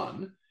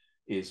 One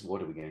is,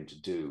 what are we going to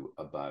do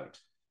about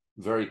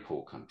very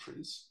poor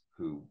countries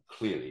who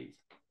clearly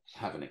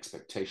have an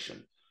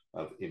expectation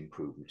of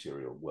improved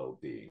material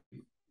well-being,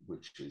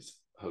 which is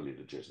wholly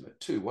legitimate.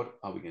 Two, what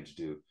are we going to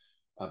do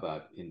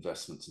about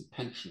investments in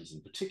pensions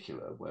in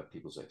particular, where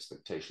people's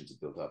expectations are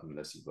built up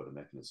unless you've got a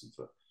mechanism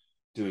for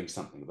doing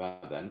something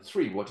about that? And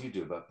three, what do you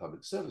do about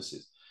public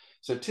services?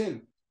 So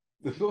Tim,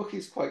 the book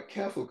is quite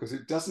careful because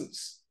it doesn't,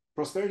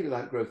 prosperity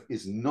without growth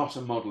is not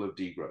a model of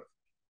degrowth.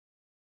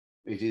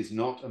 It is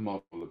not a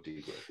model of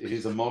degrowth. It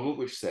is a model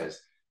which says,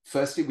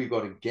 firstly, we've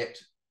got to get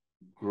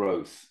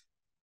growth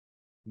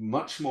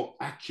much more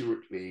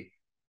accurately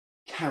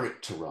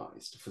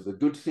characterized for the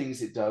good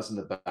things it does and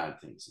the bad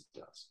things it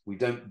does. We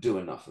don't do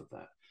enough of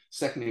that.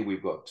 Secondly,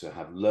 we've got to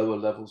have lower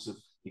levels of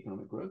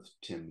economic growth.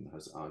 Tim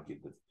has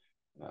argued that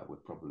we're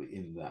probably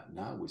in that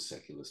now with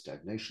secular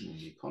stagnation in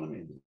the economy,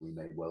 and we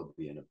may well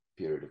be in a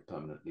period of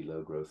permanently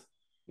low growth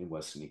in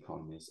Western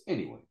economies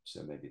anyway.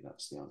 So maybe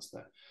that's the answer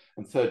there.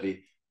 And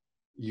thirdly,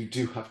 you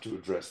do have to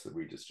address the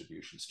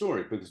redistribution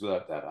story, because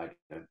without that, I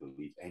don't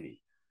believe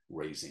any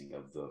raising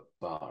of the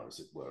bar, as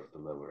it were, at the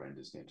lower end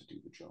is going to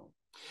do the job.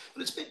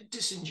 But it's a bit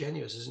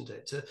disingenuous, isn't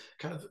it, to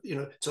kind of,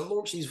 to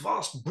launch these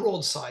vast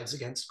broadsides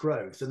against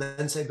growth and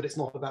then say, but it's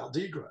not about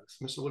degrowth.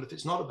 Well, if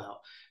it's not about,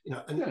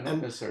 no,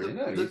 not necessarily.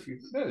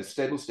 No,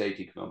 stable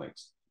state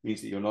economics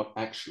means that you're not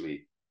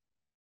actually,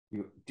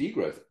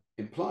 degrowth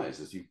implies,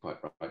 as you quite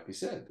rightly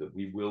said, that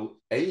we will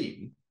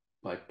aim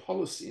by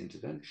policy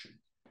intervention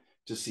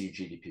to see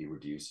GDP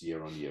reduce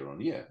year on year on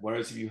year.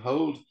 Whereas if you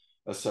hold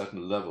a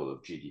certain level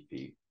of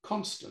GDP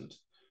constant,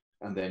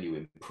 and then you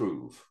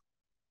improve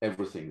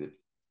everything that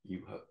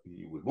you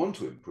would want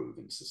to improve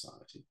in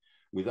society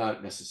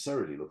without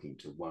necessarily looking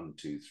to 1%,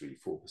 2%, 3%,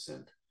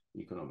 4%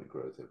 economic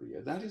growth every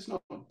year, that is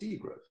not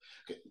degrowth.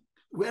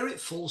 Where it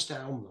falls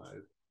down,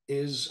 though,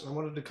 is, I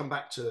wanted to come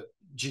back to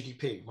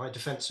GDP, my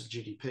defense of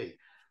GDP,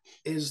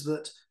 is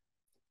that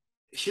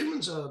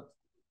humans are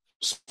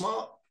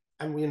smart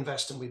and we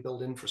invest and we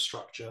build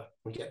infrastructure,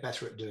 we get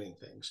better at doing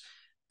things.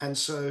 And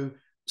so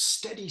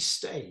steady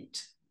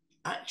state,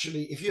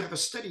 actually, if you have a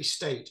steady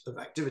state of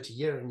activity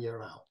year in,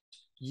 year out,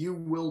 you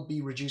will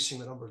be reducing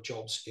the number of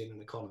jobs in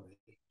an economy.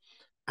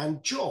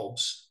 And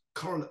jobs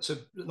correlate. So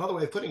another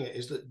way of putting it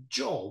is that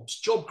job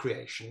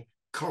creation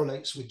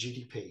correlates with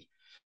GDP.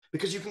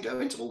 Because you can go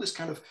into all this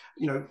kind of,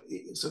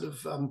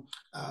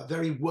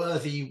 very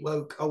worthy,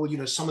 woke,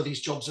 some of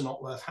these jobs are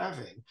not worth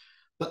having.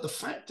 But the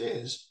fact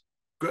is,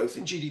 growth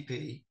in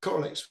GDP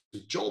correlates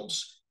with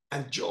jobs,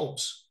 and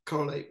jobs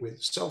correlate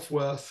with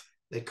self-worth.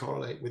 They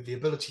correlate with the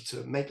ability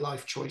to make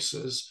life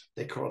choices.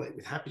 They correlate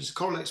with happiness. It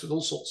correlates with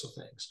all sorts of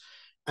things.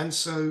 And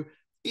so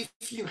if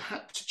you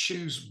had to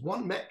choose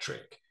one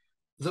metric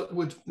that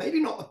would maybe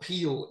not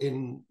appeal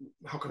in,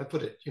 how can I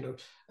put it,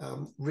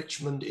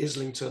 Richmond,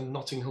 Islington,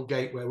 Notting Hill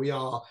Gate, where we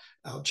are,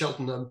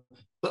 Cheltenham,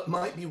 but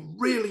might be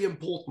really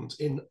important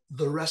in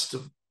the rest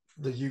of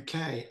the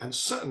UK, and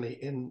certainly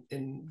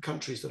in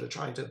countries that are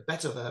trying to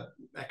better their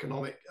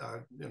economic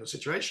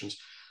situations,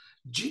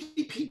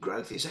 GDP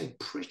growth is a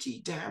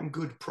pretty damn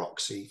good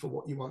proxy for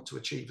what you want to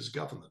achieve as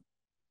government.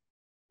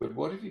 But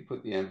what if you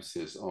put the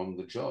emphasis on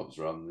the jobs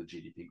rather than the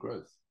GDP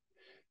growth?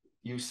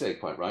 You say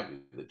quite rightly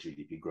that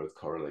GDP growth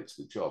correlates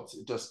with jobs.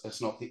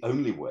 That's not the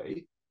only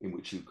way in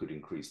which you could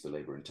increase the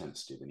labor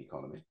intensity of an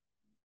economy.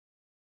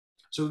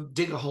 So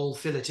dig a hole,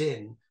 fill it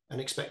in, and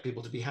expect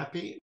people to be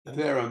happy?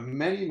 There are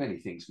many, many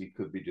things we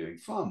could be doing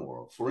far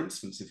more of. For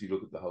instance, if you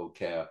look at the whole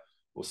care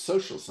or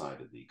social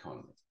side of the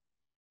economy,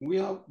 we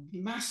are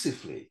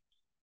massively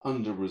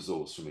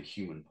under-resourced from a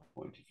human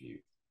point of view.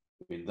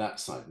 In that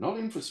side, not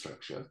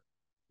infrastructure,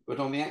 but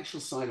on the actual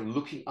side of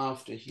looking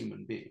after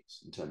human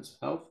beings in terms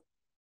of health,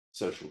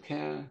 social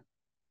care,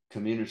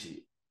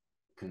 community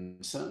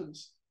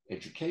concerns,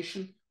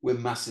 education, we're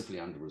massively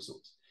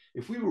under-resourced.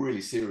 If we were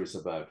really serious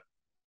about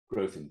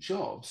growth in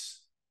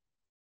jobs,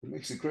 it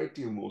makes a great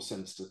deal more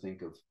sense to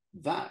think of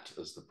that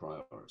as the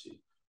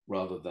priority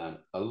rather than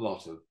a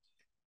lot of,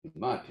 in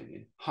my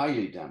opinion,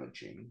 highly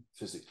damaging,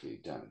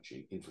 physically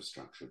damaging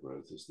infrastructure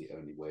growth as the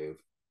only way of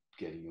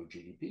getting your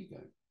GDP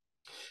going.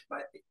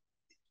 But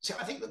so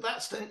I think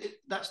that's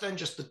then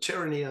just the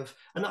tyranny of,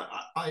 and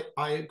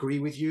I agree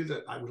with you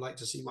that I would like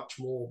to see much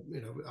more,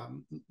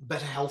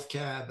 better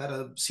healthcare,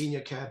 better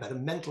senior care, better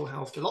mental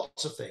health care,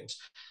 lots of things.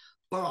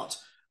 But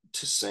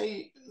to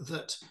say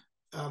that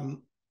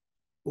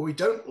we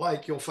don't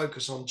like your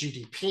focus on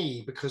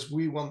GDP because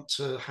we want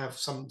to have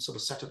some sort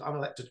of set of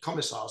unelected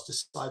commissars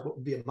decide what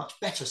would be a much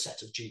better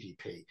set of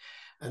GDP.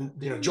 And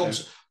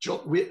jobs.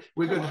 We're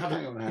going to have.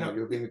 Hang on.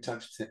 You're being a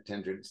touch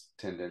tendentious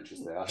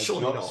there. I have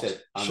surely not.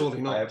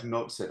 Surely not. I have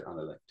not said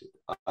unelected.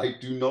 I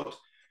do not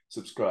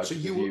subscribe to the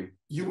view.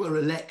 You were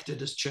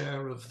elected as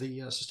chair of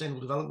the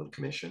Sustainable Development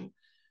Commission.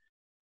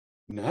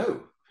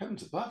 No,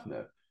 heavens above,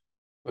 no.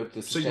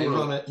 But so you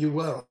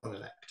were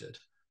unelected.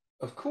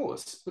 Of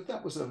course, but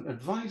that was an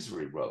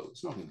advisory role.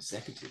 It's not an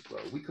executive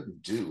role. We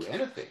couldn't do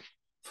anything.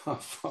 Far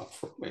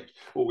from it.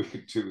 All we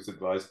could do was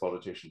advise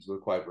politicians who were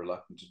quite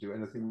reluctant to do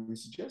anything we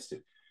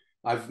suggested.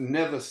 I've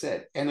never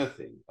said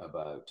anything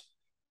about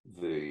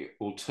the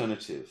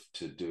alternative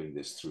to doing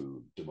this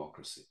through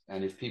democracy.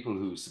 And if people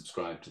who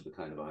subscribe to the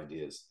kind of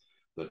ideas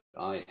that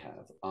I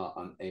have are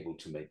unable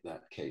to make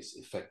that case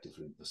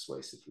effectively and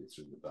persuasively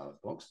through the ballot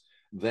box,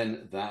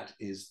 then that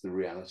is the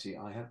reality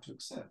I have to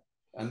accept.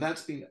 And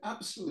that's been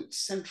absolutely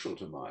central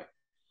to my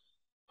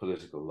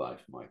political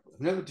life, Michael.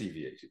 I've never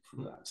deviated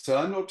from that. So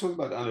I'm not talking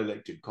about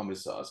unelected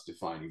commissars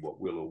defining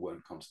what will or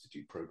won't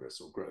constitute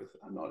progress or growth.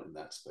 I'm not in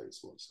that space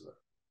whatsoever.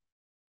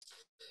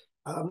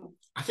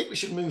 I think we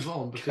should move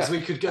on, because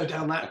we could go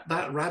down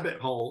that rabbit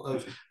hole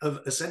of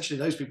essentially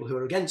those people who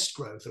are against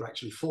growth are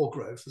actually for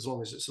growth, as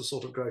long as it's the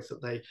sort of growth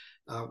that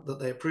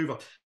they approve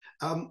of.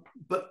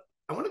 But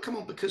I want to come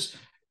on because,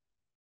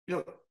 you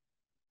know,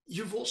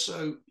 you've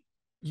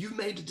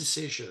made a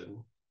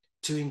decision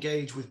to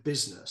engage with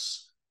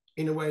business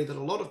in a way that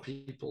a lot of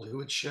people who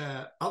would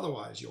share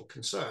otherwise your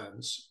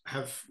concerns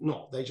have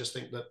not. They just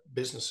think that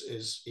business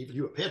is evil.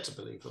 You appear to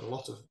believe that a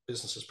lot of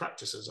businesses'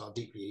 practices are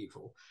deeply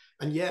evil,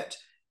 and yet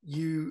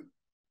you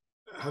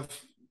have,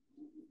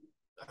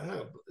 I don't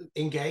know,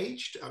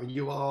 engaged. I mean,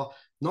 you are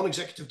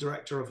non-executive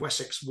director of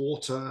Wessex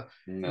Water.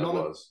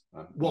 No,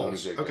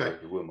 was okay.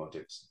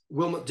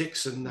 Wilmot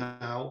Dixon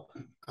now,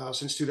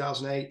 since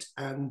 2008,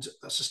 and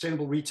a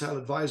Sustainable Retail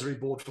Advisory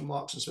Board for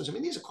Marks and Spencer. I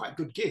mean, these are quite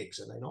good gigs,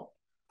 are they not?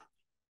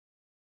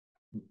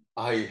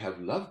 I have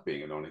loved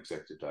being a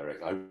non-executive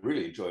director. I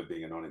really enjoyed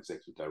being a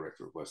non-executive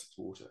director of Wessex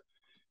Water,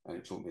 and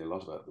it taught me a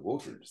lot about the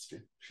water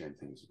industry. Shame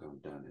things have gone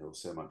downhill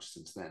so much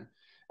since then.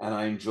 And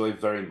I enjoy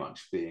very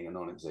much being a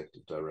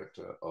non-executive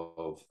director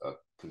of a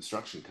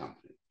construction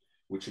company,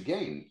 which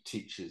again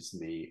teaches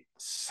me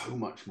so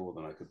much more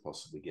than I could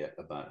possibly get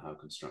about how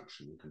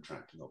construction and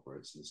contracting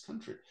operates in this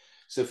country.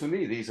 So for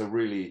me, these are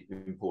really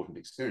important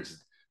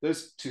experiences.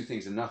 Those two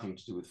things are nothing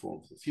to do with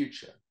Forum for the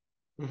Future.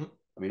 Mm-hmm.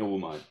 I mean, all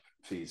my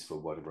fees for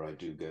whatever I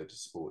do go to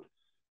support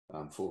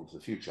Forum for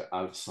the Future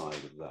outside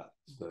of that,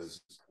 those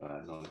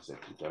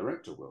non-executive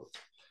director worlds.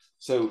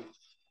 So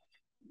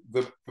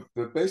the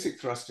basic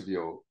thrust of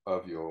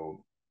your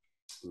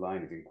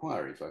line of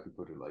inquiry, if I can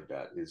put it like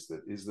that, is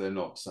that is there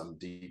not some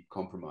deep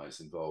compromise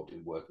involved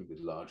in working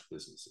with large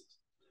businesses?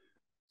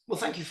 Well,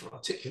 thank you for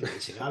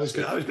articulating. I was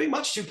being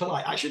much too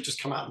polite. I should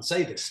just come out and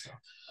say this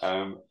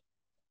stuff.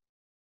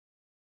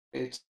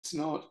 It's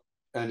not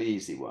an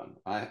easy one.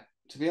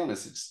 To be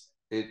honest,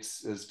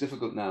 it's as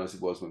difficult now as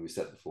it was when we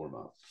set the forum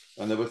up.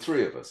 And there were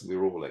three of us, and we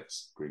were all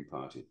ex-Green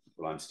Party.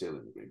 Well, I'm still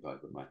in the Green Party,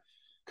 but my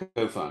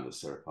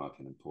co-founders, Sarah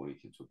Parkin and Paul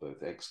Eakins, were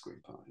both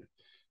ex-Green Party.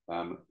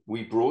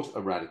 We brought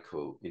a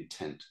radical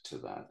intent to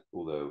that,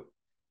 although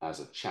as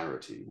a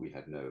charity, we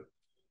had no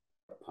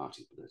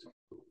party political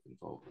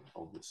involvement,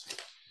 obviously.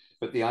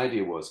 But the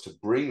idea was to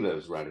bring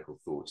those radical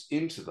thoughts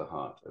into the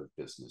heart of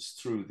business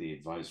through the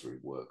advisory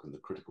work and the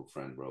critical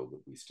friend role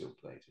that we still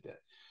play today.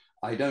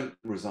 I don't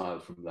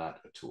resile from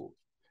that at all.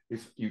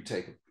 If you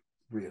take a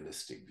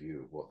realistic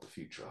view of what the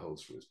future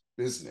holds for us,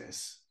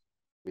 business,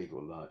 big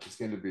or large, is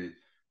going to be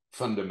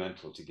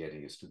fundamental to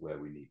getting us to where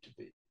we need to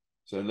be.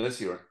 So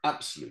unless you're an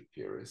absolute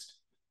purist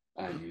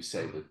and you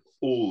say that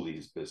all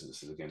these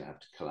businesses are going to have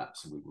to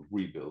collapse and we will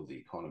rebuild the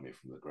economy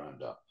from the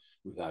ground up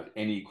without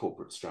any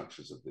corporate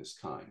structures of this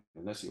kind,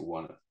 unless you're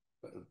one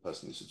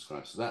person who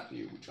subscribes to that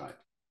view, which I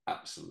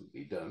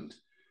absolutely don't,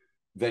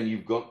 then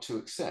you've got to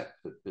accept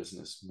that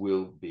business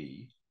will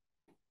be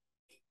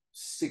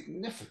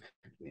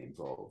significantly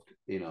involved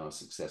in our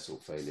success or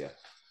failure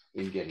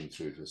in getting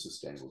through to a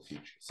sustainable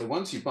future. So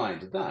once you buy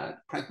into that,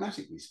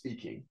 pragmatically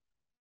speaking,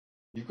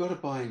 you've got to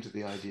buy into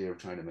the idea of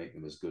trying to make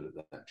them as good at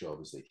that job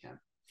as they can.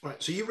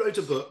 Right. So you wrote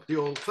a book,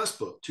 your first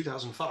book,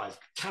 2005,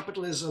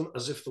 Capitalism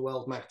as If the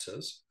World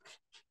Matters.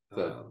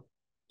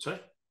 Sorry?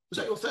 Was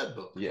that your third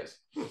book? Yes.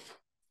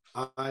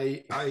 I'll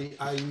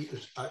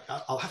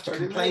have to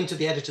complain to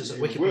the editors at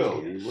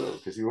Wikipedia. You will,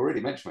 because you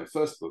already mentioned my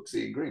first book,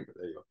 Seeing Green, but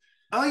there you go.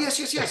 Oh, yes.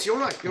 You're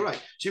right. So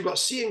you've got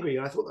Seeing Green.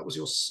 I thought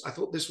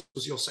this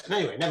was your second.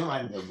 Anyway, never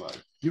mind.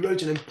 You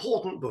wrote an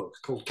important book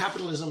called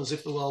Capitalism as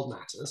If the World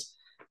Matters.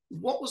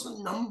 What was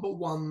the number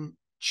one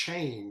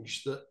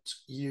change that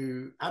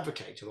you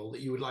advocated or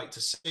that you would like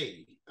to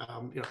see?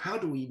 How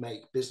do we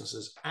make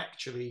businesses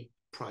actually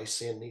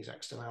price in these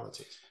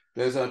externalities?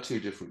 Those are two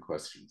different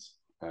questions.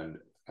 And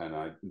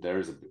there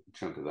is a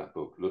chunk of that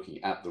book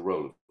looking at the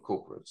role of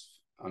corporates,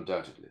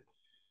 undoubtedly,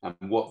 and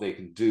what they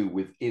can do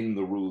within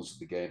the rules of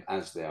the game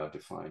as they are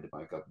defined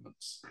by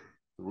governments.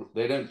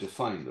 They don't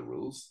define the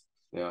rules.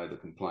 They either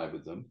comply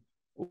with them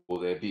or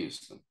they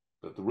abuse them.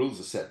 But the rules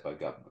are set by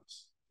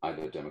governments,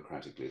 either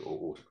democratically or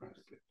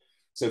autocratically.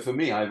 So for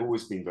me, I've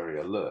always been very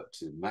alert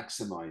to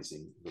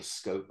maximizing the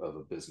scope of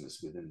a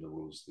business within the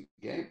rules of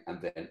the game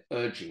and then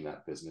urging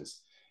that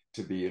business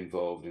to be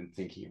involved in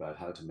thinking about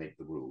how to make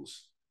the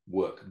rules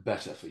work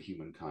better for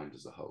humankind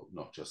as a whole,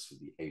 not just for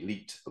the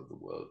elite of the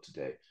world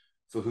today,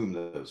 for whom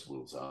those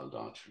rules are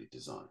largely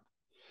designed.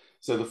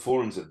 So the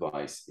forum's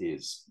advice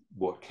is,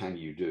 what can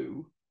you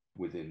do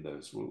within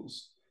those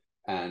rules?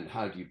 And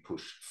how do you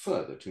push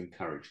further to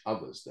encourage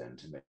others then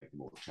to make a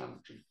more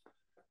challenging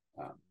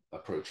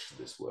approach to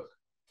this work?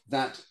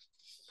 That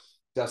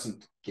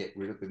doesn't get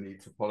rid of the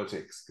need for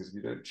politics, because if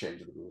you don't change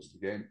the rules of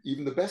the game,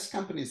 even the best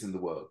companies in the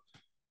world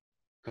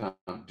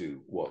can't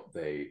do what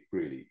they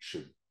really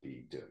should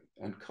be doing.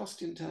 And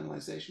cost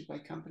internalization by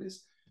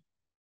companies,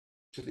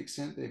 to the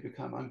extent they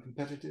become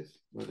uncompetitive,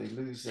 where they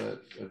lose an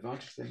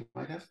advantage they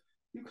might have,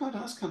 you can't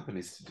ask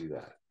companies to do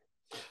that.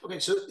 Okay,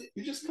 so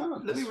you just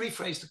can't. Let me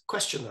rephrase the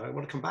question though. I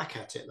want to come back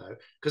at it though,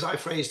 because I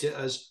phrased it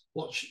as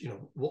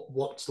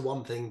what's the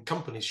one thing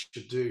companies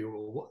should do,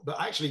 or what, but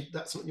actually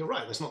you're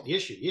right. That's not the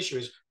issue. The issue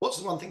is what's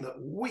the one thing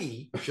that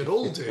we should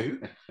all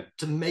do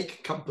to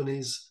make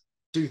companies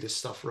do this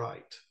stuff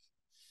right.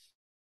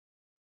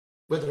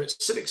 Whether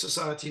it's civic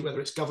society, whether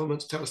it's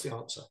governments, tell us the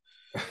answer.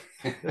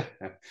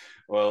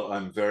 Well,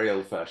 I'm very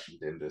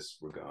old-fashioned in this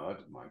regard,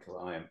 Michael.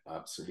 I am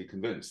absolutely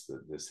convinced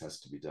that this has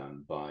to be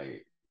done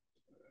by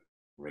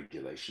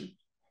regulation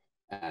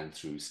and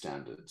through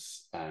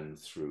standards and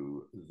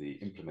through the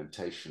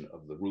implementation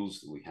of the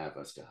rules that we have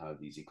as to how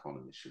these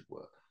economies should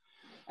work.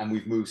 And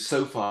we've moved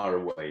so far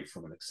away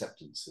from an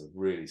acceptance of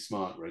really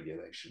smart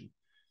regulation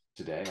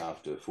today,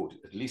 after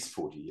at least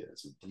 40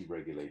 years of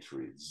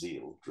deregulatory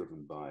zeal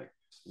driven by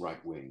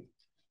right-wing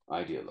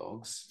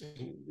ideologues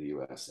in the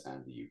US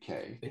and the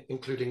UK.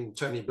 Including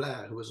Tony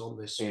Blair, who was on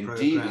this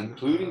Indeed, program.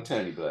 Including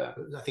Tony Blair.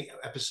 I think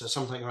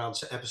something around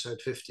episode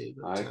 50.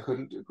 But, I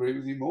couldn't agree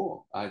with you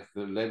more. The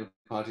Labour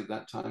Party at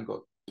that time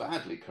got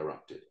badly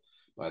corrupted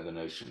by the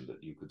notion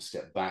that you could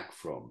step back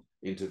from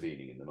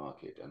intervening in the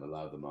market and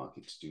allow the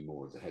market to do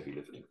more of the heavy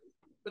lifting.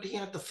 But he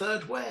had the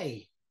third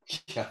way.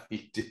 Yeah,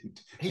 he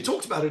didn't. He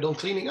talked about it on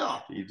Cleaning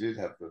Up. He did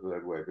have the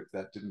third way, but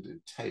that didn't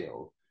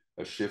entail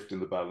a shift in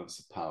the balance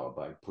of power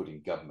by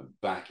putting government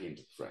back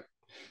into the frame.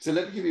 So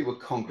let me give you a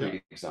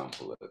concrete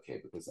example, okay,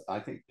 because I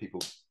think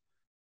people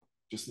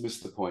just miss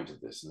the point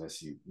of this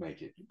unless you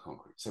make it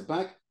concrete. So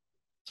back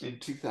in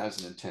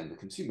 2010, the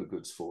Consumer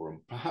Goods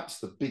Forum, perhaps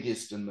the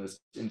biggest and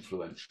most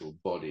influential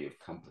body of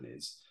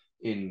companies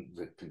in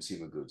the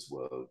consumer goods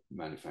world,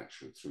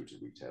 manufacturer through to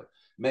retail,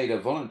 made a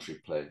voluntary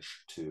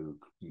pledge to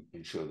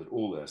ensure that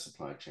all their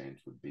supply chains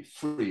would be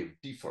free of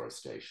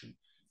deforestation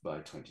by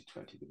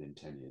 2020, within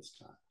 10 years'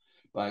 time.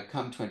 By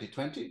come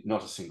 2020,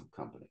 not a single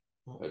company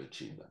had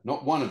achieved that.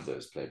 Not one of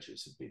those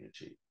pledges had been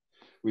achieved.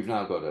 We've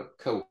now got a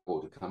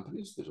cohort of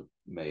companies that have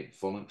made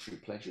voluntary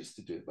pledges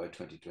to do it by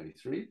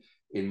 2023.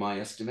 In my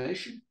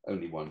estimation,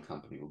 only one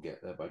company will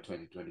get there by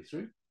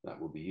 2023. That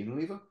will be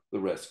Unilever. The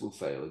rest will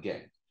fail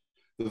again.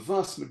 The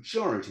vast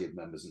majority of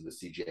members of the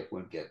CGF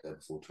won't get there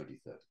before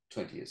 2030,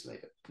 20 years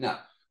later. Now,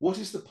 what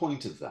is the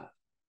point of that?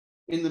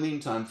 In the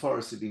meantime,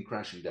 forests have been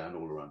crashing down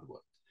all around the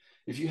world.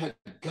 If you had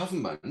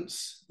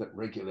governments that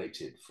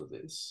regulated for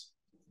this,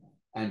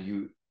 and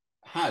you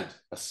had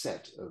a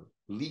set of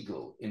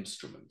legal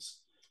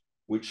instruments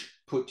which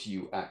put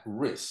you at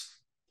risk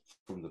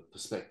from the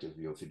perspective of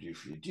your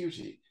fiduciary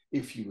duty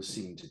if you were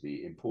seen to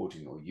be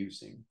importing or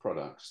using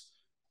products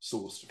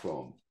sourced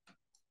from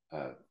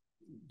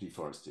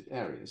deforested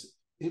areas,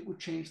 it would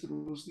change the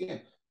rules of the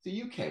game.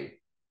 The UK,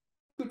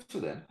 good for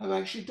them, have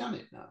actually done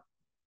it now.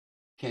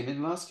 Came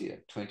in last year,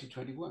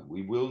 2021.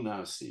 We will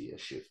now see a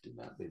shift in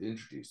that. They've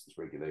introduced this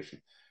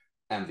regulation,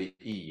 and the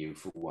EU,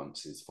 for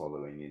once, is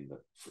following in the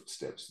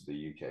footsteps of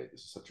the UK.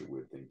 This is such a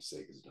weird thing to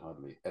say because it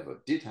hardly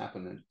ever did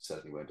happen, and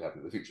certainly won't happen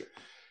in the future.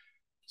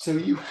 So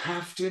you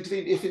have to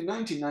intervene. If in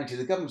 1990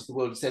 the governments of the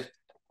world said,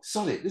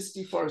 "Sorry, this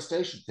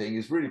deforestation thing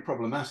is really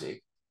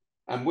problematic,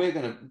 and we're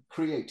going to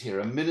create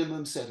here a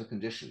minimum set of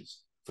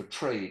conditions for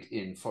trade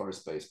in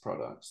forest-based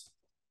products,"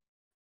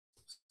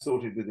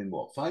 sorted within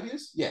what, 5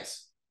 years?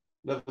 Yes.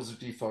 Levels of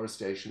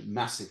deforestation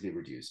massively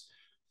reduced,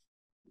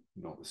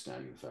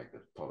 notwithstanding the fact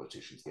that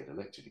politicians get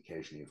elected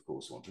occasionally, of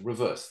course, want to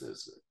reverse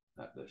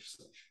that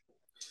legislation.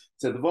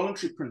 So the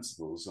voluntary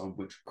principles on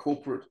which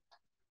corporate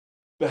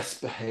best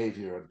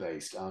behavior are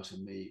based are, to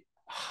me,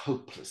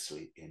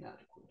 hopelessly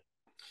inadequate.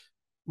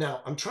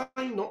 Now, I'm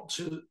trying not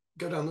to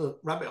go down the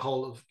rabbit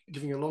hole of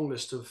giving you a long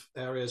list of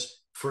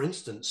areas, for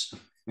instance,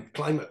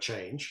 climate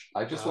change,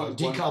 I just want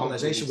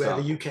decarbonisation, where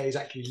the UK is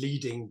actually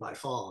leading by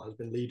far, has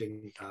been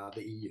leading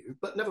the EU,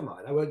 but never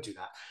mind, I won't do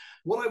that.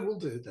 What I will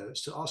do, though,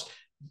 is to ask,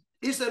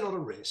 is there not a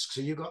risk?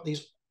 So you've got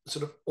these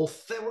sort of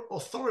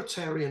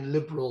authoritarian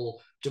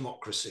liberal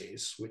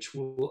democracies, which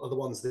are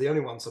the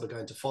only ones that are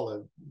going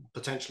to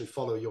potentially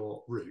follow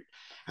your route.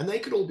 And they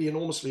could all be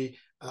enormously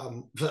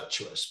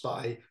virtuous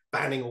by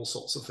banning all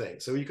sorts of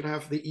things. So you could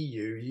have the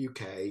EU,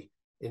 UK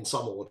in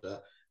some order.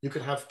 You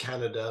could have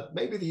Canada,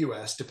 maybe the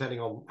US, depending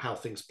on how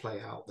things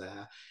play out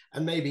there,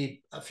 and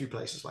maybe a few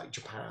places like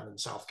Japan and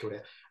South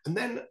Korea. And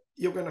then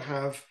you're going to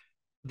have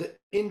the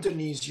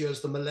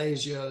Indonesias, the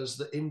Malaysias,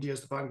 the Indias,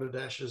 the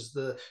Bangladeshs,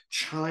 the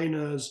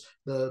Chinas,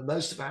 the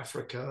most of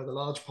Africa, the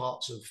large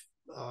parts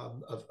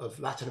of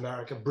Latin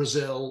America,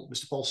 Brazil,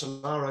 Mr.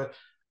 Bolsonaro,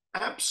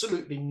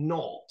 absolutely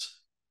not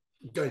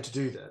going to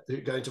do that. They're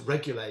going to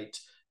regulate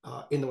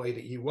in the way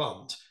that you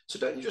want. So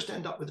don't you just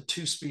end up with a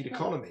two-speed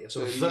economy, a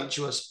sort of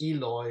virtuous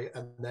Eloi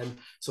and then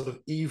sort of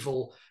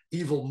evil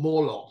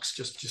Morlocks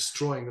just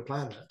destroying the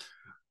planet?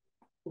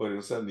 Well,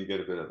 you'll certainly get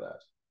a bit of that.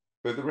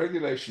 But the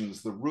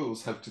regulations, the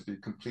rules have to be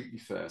completely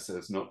fair so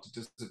as not to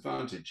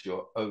disadvantage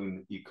your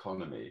own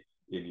economy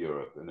in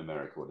Europe and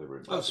America, whatever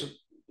it might be.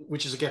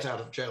 Which is a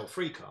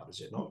get-out-of-jail-free card,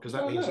 is it not? Because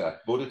that means...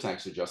 Border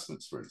tax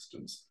adjustments, for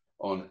instance,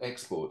 on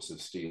exports of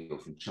steel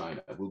from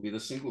China will be the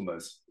single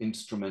most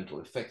instrumental,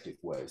 effective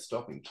way of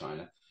stopping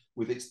China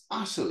with its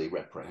utterly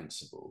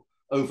reprehensible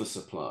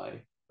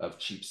oversupply of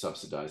cheap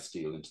subsidized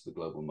steel into the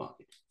global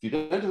market. If you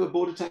don't have a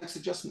border tax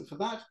adjustment for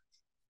that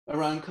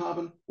around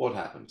carbon, what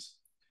happens?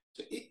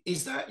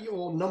 Is that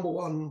your number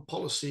one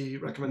policy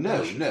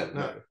recommendation?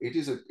 No.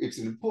 It's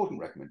an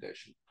important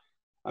recommendation.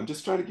 I'm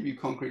just trying to give you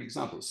concrete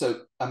examples.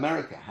 So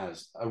America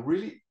has a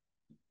really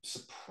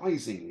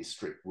surprisingly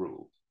strict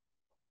rule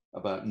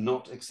about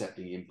not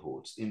accepting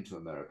imports into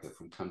America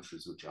from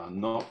countries which are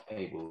not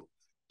able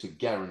to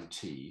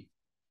guarantee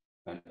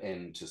an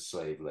end to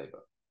slave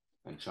labor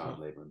and child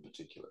labor in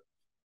particular.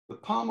 The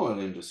palm oil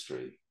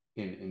industry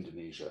in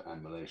Indonesia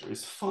and Malaysia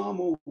is far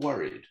more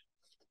worried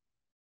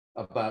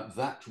about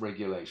that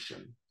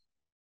regulation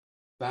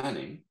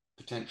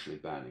potentially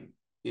banning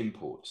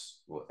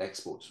imports or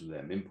exports from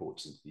them,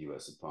 imports into the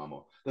US of palm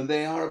oil, than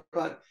they are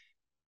about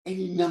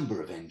any number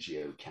of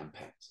NGO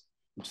campaigns,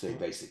 which they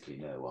basically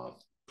know are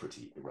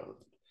pretty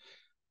irrelevant.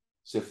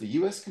 So if the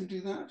US can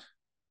do that,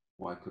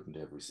 why couldn't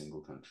every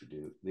single country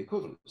do the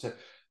equivalent? So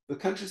the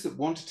countries that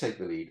want to take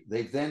the lead,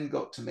 they've then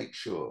got to make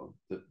sure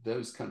that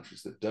those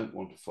countries that don't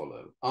want to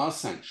follow are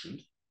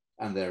sanctioned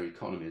and their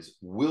economies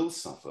will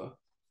suffer.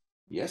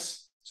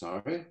 Yes,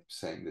 sorry,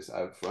 saying this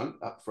up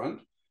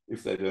front,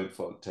 if they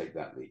don't take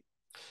that lead.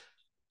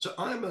 So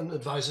I'm an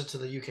advisor to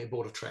the UK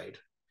Board of Trade,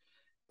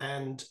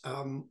 and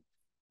I'm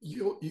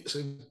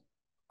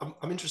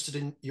interested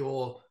in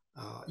your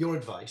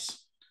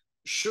advice.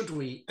 Should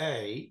we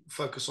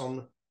focus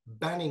on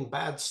banning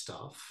bad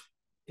stuff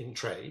in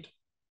trade,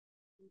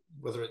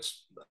 whether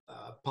it's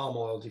palm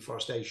oil,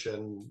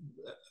 deforestation,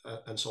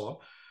 and so on,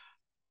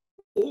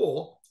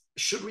 or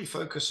should we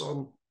focus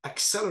on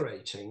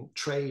accelerating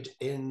trade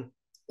in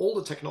all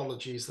the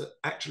technologies that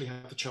actually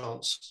have a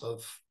chance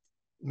of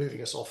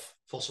moving us off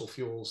fossil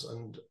fuels?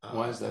 And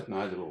why is that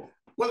neither or?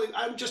 Well,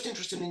 I'm just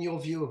interested in your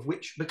view of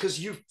which, because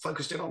you've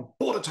focused in on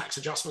border tax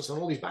adjustments and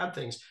all these bad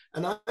things,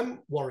 and I'm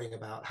worrying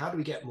about how do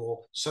we get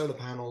more solar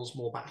panels,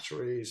 more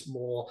batteries,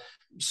 more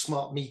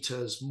smart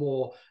meters,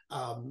 more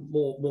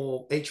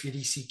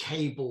HVDC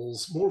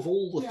cables, more of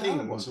all the things.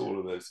 I want all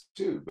of those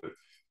too, but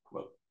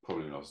well,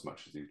 probably not as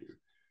much as you do,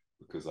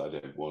 because I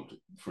don't want,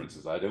 for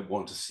instance, I don't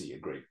want to see a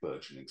great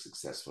burgeoning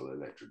successful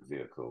electric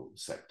vehicle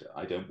sector.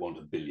 I don't want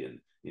 1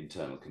 billion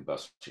internal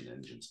combustion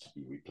engines to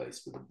be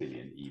replaced with 1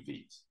 billion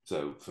EVs.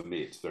 So for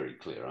me, it's very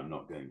clear I'm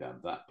not going down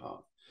that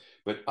path.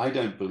 But I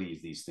don't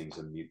believe these things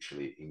are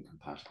mutually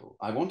incompatible.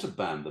 I want to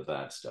ban the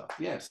bad stuff,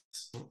 yes,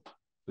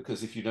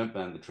 because if you don't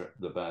ban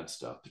the bad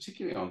stuff,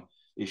 particularly on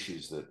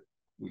issues that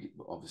we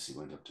obviously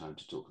won't have time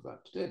to talk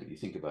about today, but you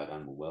think about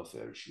animal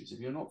welfare issues, if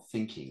you're not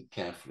thinking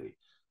carefully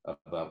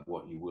about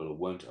what you will or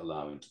won't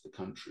allow into the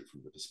country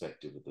from the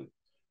perspective of the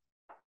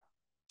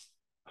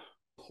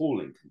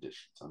appalling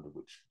conditions under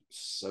which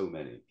so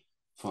many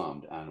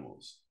farmed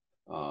animals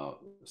are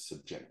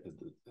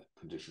the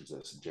conditions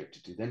they're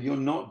subjected to, then you're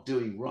not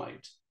doing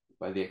right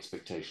by the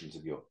expectations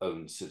of your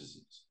own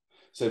citizens.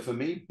 So for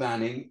me,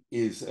 banning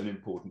is an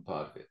important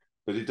part of it,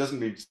 but it doesn't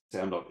mean to say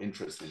I'm not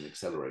interested in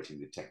accelerating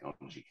the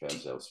technology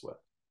curves elsewhere.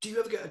 Do you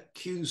ever get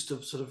accused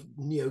of sort of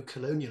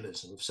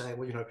neo-colonialism, of saying,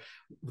 well, you know,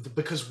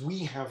 because we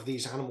have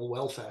these animal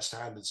welfare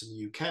standards in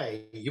the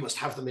UK, you must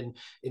have them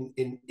in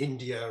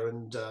India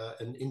and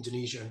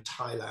Indonesia and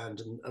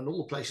Thailand and all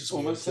the places?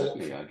 Almost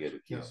certainly, I get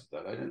accused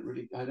of that. I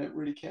don't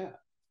really care.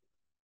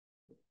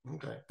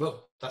 Okay,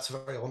 well, that's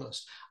very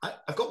honest.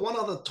 I've got one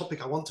other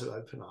topic I want to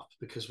open up,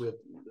 because we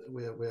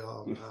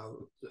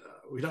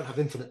don't have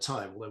infinite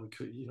time, although we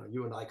could, you know,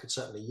 you and I could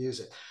certainly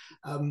use it.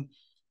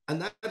 And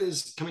that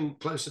is coming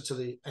closer to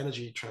the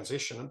energy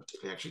transition, and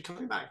particularly actually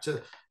coming back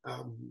to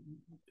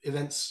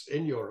events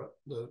in Europe,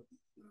 the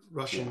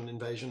Russian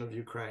invasion of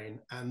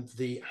Ukraine, and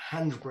the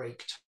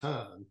handbrake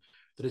turn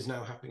that is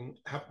now happening,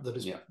 that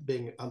is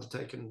being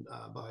undertaken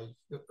by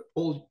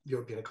all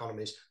European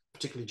economies,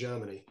 particularly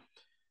Germany.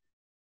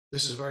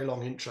 This is a very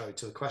long intro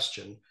to the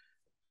question.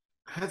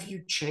 Have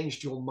you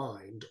changed your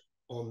mind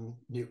on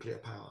nuclear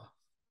power?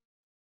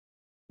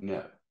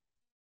 No,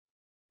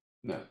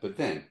 but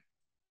then,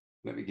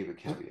 let me give a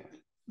caveat.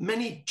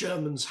 Many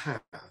Germans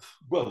have.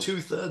 Well,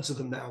 2/3 of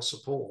them now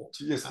support.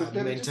 Yes, but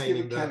let me just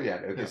give a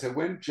caveat. Okay, so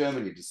when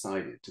Germany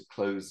decided to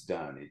close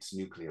down its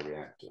nuclear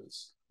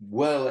reactors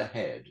well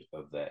ahead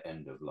of their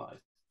end of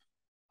life,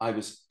 I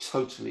was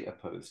totally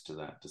opposed to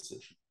that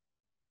decision.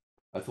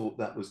 I thought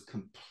that was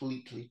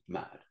completely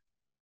mad.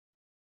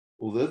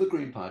 Although the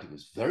Green Party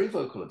was very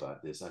vocal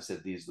about this, I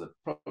said these are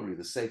probably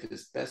the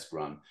safest, best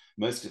run,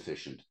 most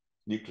efficient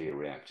nuclear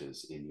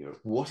reactors in Europe.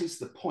 What is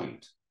the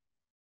point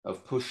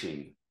of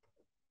pushing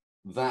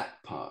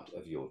that part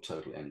of your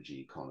total energy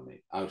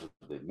economy out of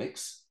the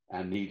mix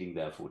and needing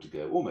therefore to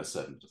go almost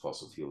certainly to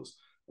fossil fuels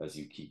as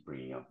you keep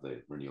bringing up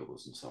the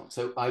renewables and so on?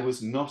 So I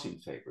was not in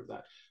favor of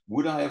that.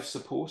 Would I have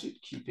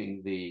supported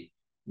keeping the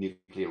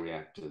nuclear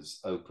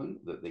reactors open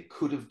that they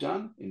could have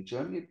done in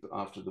Germany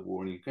after the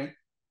war in Ukraine?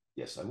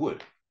 Yes, I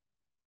would.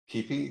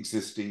 Keeping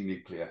existing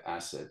nuclear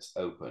assets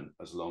open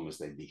as long as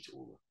they meet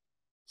all the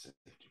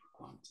safety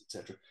requirements,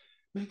 etc.,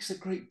 makes a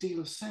great deal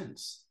of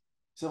sense.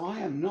 So I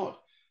am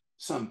not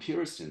some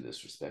purist in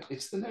this respect.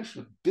 It's the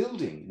notion of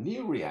building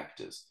new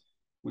reactors,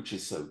 which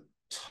is so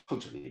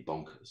totally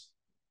bonkers.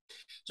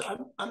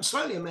 So I'm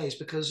slightly amazed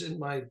because in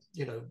my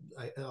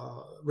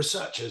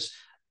researches,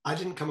 I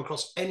didn't come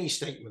across any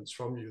statements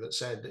from you that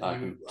said that I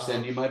can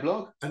send you my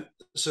blog, and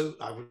so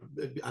I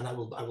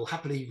will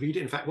happily read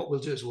it. In fact, what we'll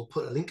do is we'll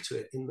put a link to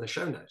it in the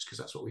show notes because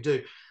that's what we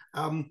do.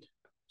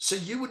 So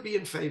you would be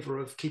in favour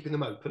of keeping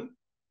them open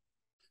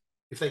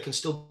if they can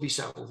still be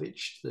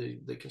salvaged,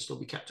 they can still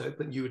be kept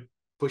open. You would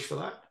push for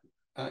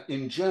that?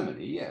 In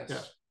Germany, yes.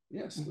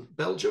 Yeah. Yes.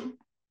 Belgium?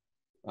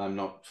 I'm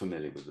not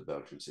familiar with the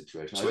Belgian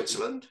situation.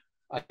 Switzerland?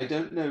 I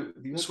don't know.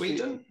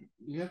 Sweden?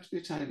 You have to be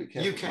a tiny bit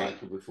careful, UK?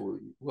 Michael, before.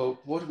 Well,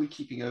 what are we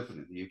keeping open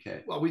in the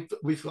UK? Well,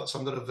 we've got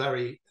some that are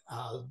very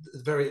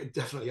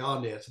definitely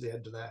are near to the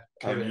end of their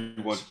career.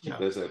 You want to keep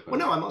those open? Well,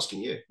 no, I'm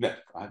asking you. No,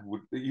 I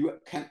would. You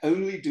can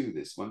only do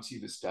this once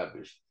you've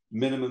established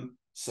minimum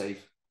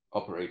safe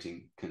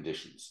operating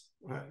conditions.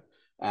 Right.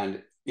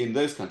 And in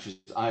those countries,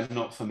 I'm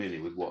not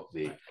familiar with what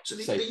the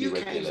safety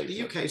regulators.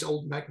 The UK's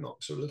old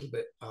magnox are a little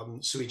bit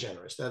sui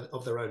generis. They're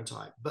of their own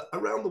type. But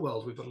around the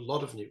world, we've got a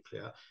lot of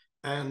nuclear,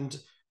 and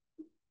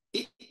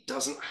it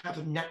doesn't have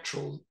a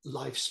natural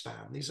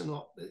lifespan. These are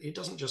not. It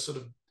doesn't just sort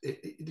of.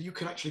 You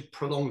can actually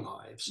prolong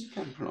lives. You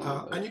can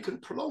prolong and you can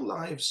prolong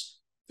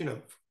lives.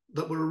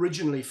 That were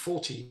originally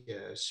 40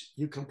 years,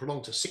 you can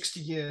prolong to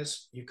 60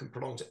 years, you can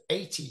prolong to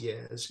 80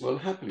 years. Well,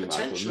 happily,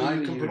 Michael,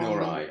 neither you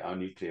nor I are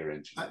nuclear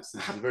engineers.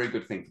 This is a very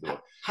good thing for the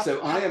world. So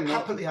I am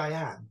not... Happily, I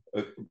am.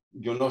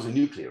 You're not a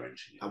nuclear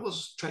engineer. I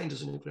was trained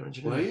as a nuclear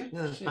engineer. Were you?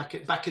 Yeah,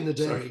 back in the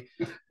day.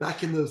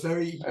 Back in the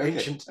very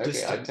ancient,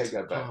 distant I take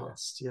that back.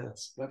 Past,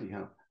 yes. Bloody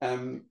hell.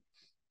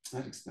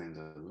 That explains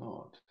a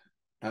lot.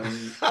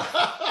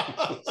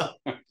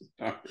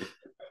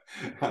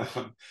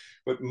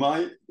 But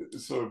my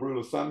sort of rule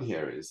of thumb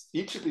here is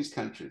each of these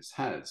countries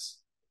has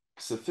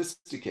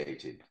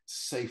sophisticated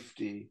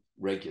safety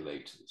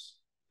regulators.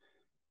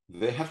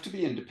 They have to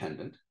be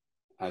independent,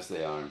 as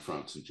they are in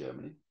France and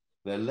Germany.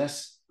 They're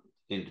less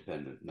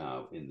independent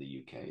now in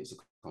the UK as a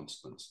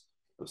consequence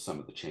of some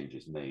of the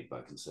changes made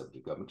by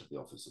Conservative government of the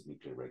Office of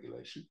Nuclear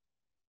Regulation,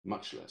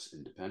 much less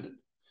independent.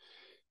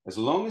 As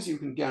long as you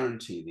can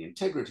guarantee the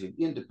integrity and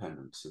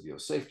independence of your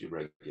safety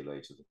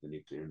regulator of the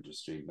nuclear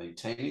industry,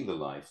 maintaining the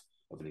life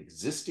of an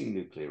existing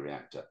nuclear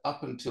reactor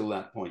up until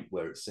that point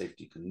where its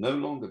safety can no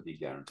longer be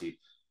guaranteed,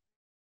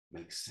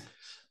 makes sense.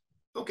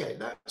 Okay,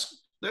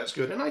 that's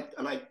good. And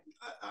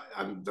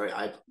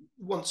I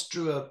once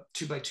drew a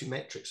 2x2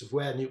 matrix of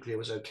where nuclear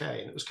was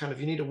okay, and it was kind of,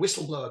 you need a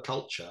whistleblower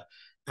culture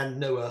and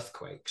no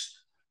earthquakes.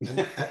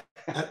 And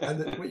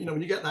when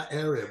you get that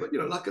area, but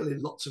luckily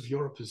lots of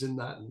Europe is in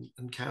that,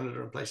 and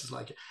Canada and places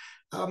like it.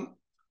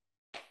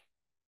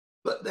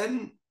 But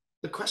then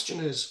the question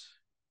is,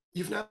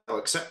 you've now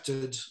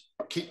accepted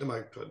keep them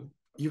open,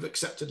 you've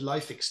accepted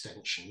life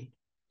extension.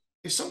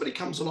 If somebody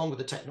comes along with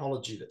a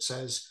technology that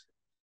says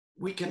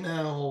we can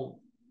now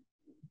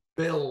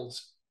build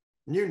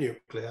new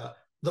nuclear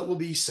that will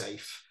be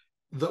safe,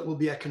 that will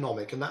be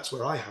economic, and that's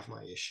where I have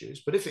my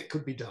issues, but if it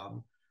could be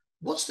done,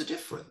 what's the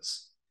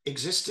difference?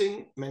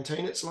 Existing,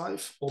 maintain its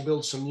life, or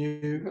build some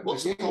new?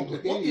 What's the problem?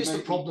 What is the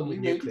problem with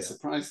nuclear? You may be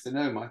surprised to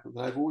know, Michael,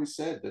 that I've always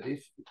said that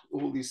if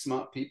all these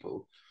smart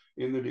people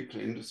in the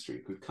nuclear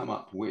industry could come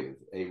up with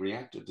a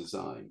reactor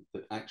design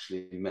that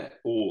actually met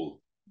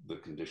all the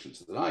conditions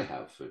that I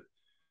have for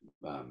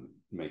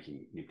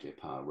making nuclear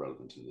power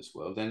relevant in this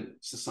world, then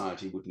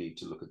society would need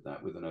to look at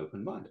that with an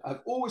open mind.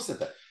 I've always said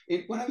that.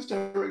 When I was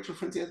director of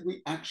Frontiers,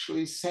 we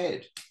actually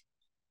said,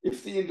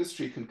 if the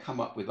industry can come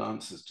up with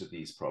answers to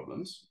these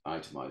problems,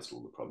 itemized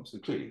all the problems,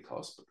 including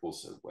cost, but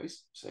also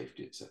waste,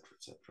 safety, etc.,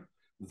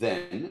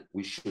 then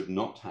we should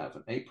not have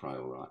an a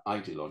priori,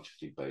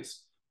 ideologically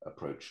based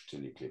approach to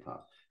nuclear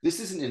power. This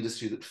is an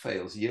industry that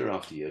fails year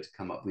after year to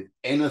come up with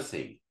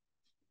anything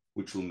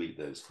which will meet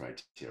those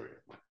criteria.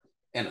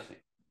 Anything.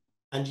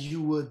 And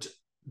you would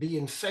be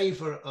in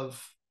favor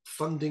of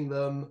funding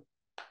them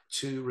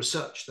to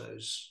research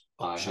those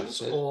options? I have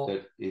said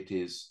that it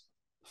is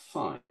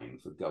fine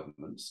for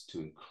governments to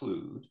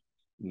include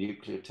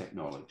nuclear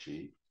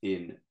technology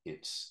in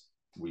its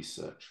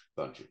research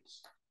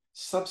budgets.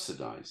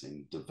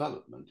 Subsidizing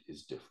development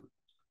is different.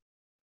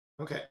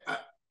 Okay.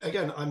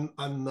 Again,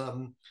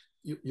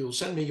 you'll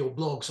send me your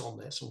blogs on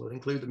this, and we'll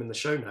include them in the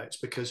show notes,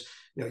 because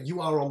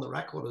you are on the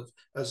record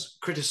as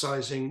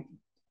criticizing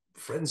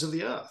Friends of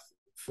the Earth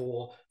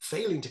for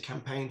failing to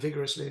campaign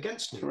vigorously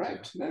against nuclear.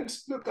 Correct. No,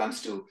 look, I'm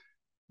still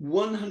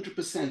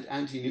 100%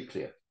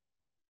 anti-nuclear.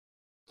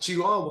 So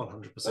you are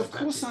 100%? Of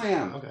course I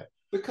am. Okay.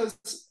 Because,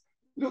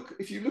 look,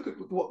 if you look at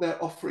what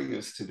they're offering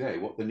us today,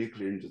 what the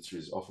nuclear industry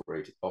is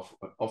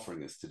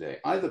offering us today,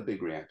 either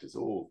big reactors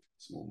or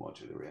small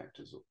modular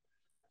reactors, or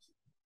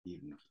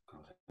even,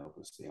 God help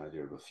us, the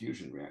idea of a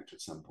fusion reactor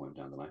at some point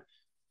down the line,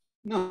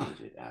 none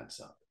of it adds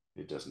up.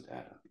 It doesn't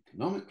add up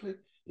economically.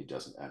 It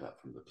doesn't add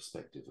up from the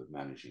perspective of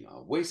managing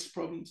our waste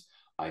problems.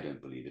 I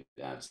don't believe it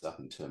adds up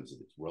in terms of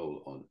its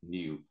role on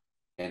new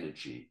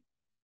energy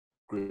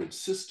grid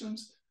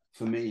systems.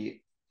 For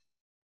me,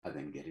 I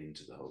then get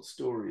into the whole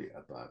story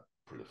about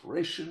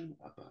proliferation,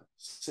 about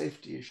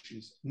safety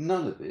issues.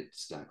 None of it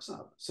stacks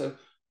up. So,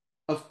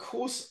 of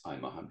course,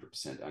 I'm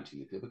 100%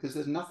 anti-nuclear, because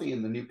there's nothing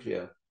in the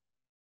nuclear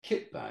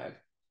kit bag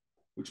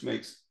which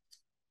makes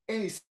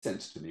any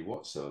sense to me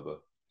whatsoever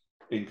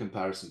in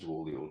comparison to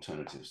all the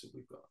alternatives that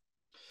we've got.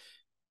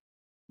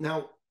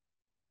 Now,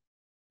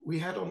 we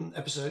had on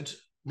episode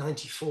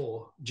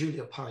 94,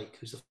 Julia Pike,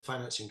 who's the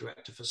financing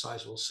director for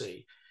Sizewell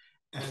C.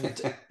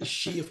 And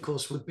she, of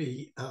course, would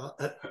be,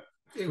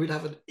 we'd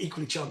have an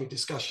equally charming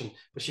discussion,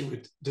 but she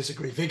would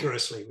disagree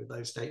vigorously with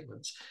those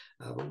statements.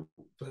 We'll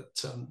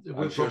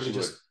sure probably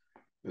just...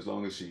 As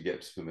long as she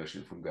gets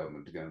permission from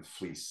government to go and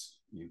fleece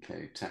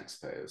UK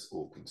taxpayers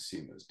or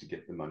consumers to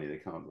get the money they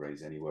can't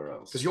raise anywhere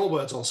else. Because your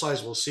words on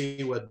Sizewell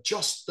C were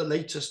just the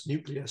latest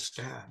nuclear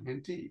scam.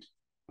 Indeed.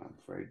 I'm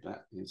afraid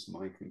that is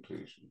my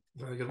conclusion.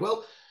 Very good.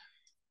 Well,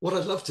 what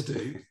I'd love to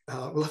do,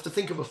 we'll have to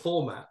think of a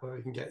format where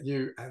we can get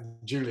you and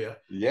Julia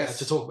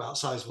to talk about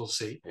Sizewell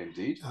C.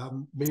 Indeed.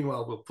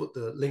 Meanwhile, we'll put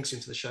the links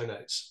into the show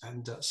notes.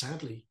 And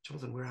sadly,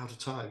 Jonathan, we're out of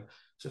time.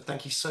 So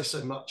thank you so,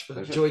 so much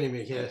for joining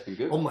me here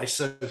on my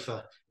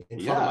sofa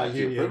in front of my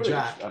Union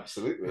Jack.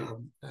 Absolutely.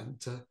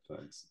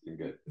 Thanks. Been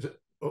good.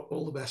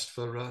 All the best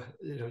for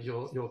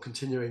your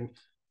continuing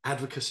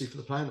advocacy for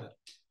the planet.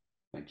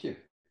 Thank you.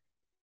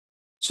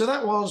 So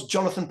that was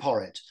Jonathon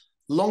Porritt,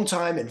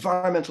 longtime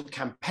environmental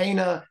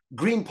campaigner,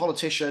 Green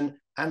politician,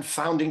 and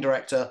founding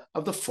director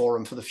of the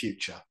Forum for the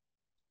Future.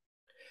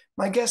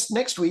 My guest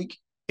next week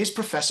is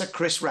Professor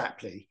Chris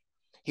Rapley.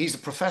 He's the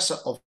Professor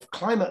of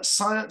Climate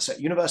Science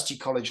at University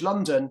College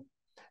London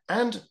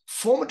and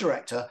former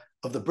director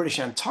of the British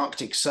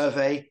Antarctic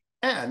Survey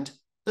and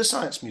the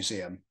Science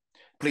Museum.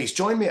 Please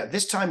join me at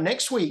this time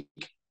next week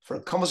for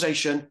a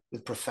conversation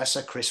with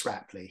Professor Chris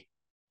Rapley.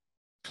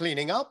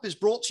 Cleaning Up is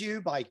brought to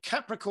you by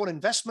Capricorn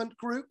Investment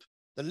Group,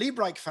 the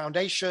Liebreich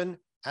Foundation,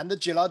 and the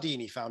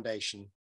Gilardini Foundation.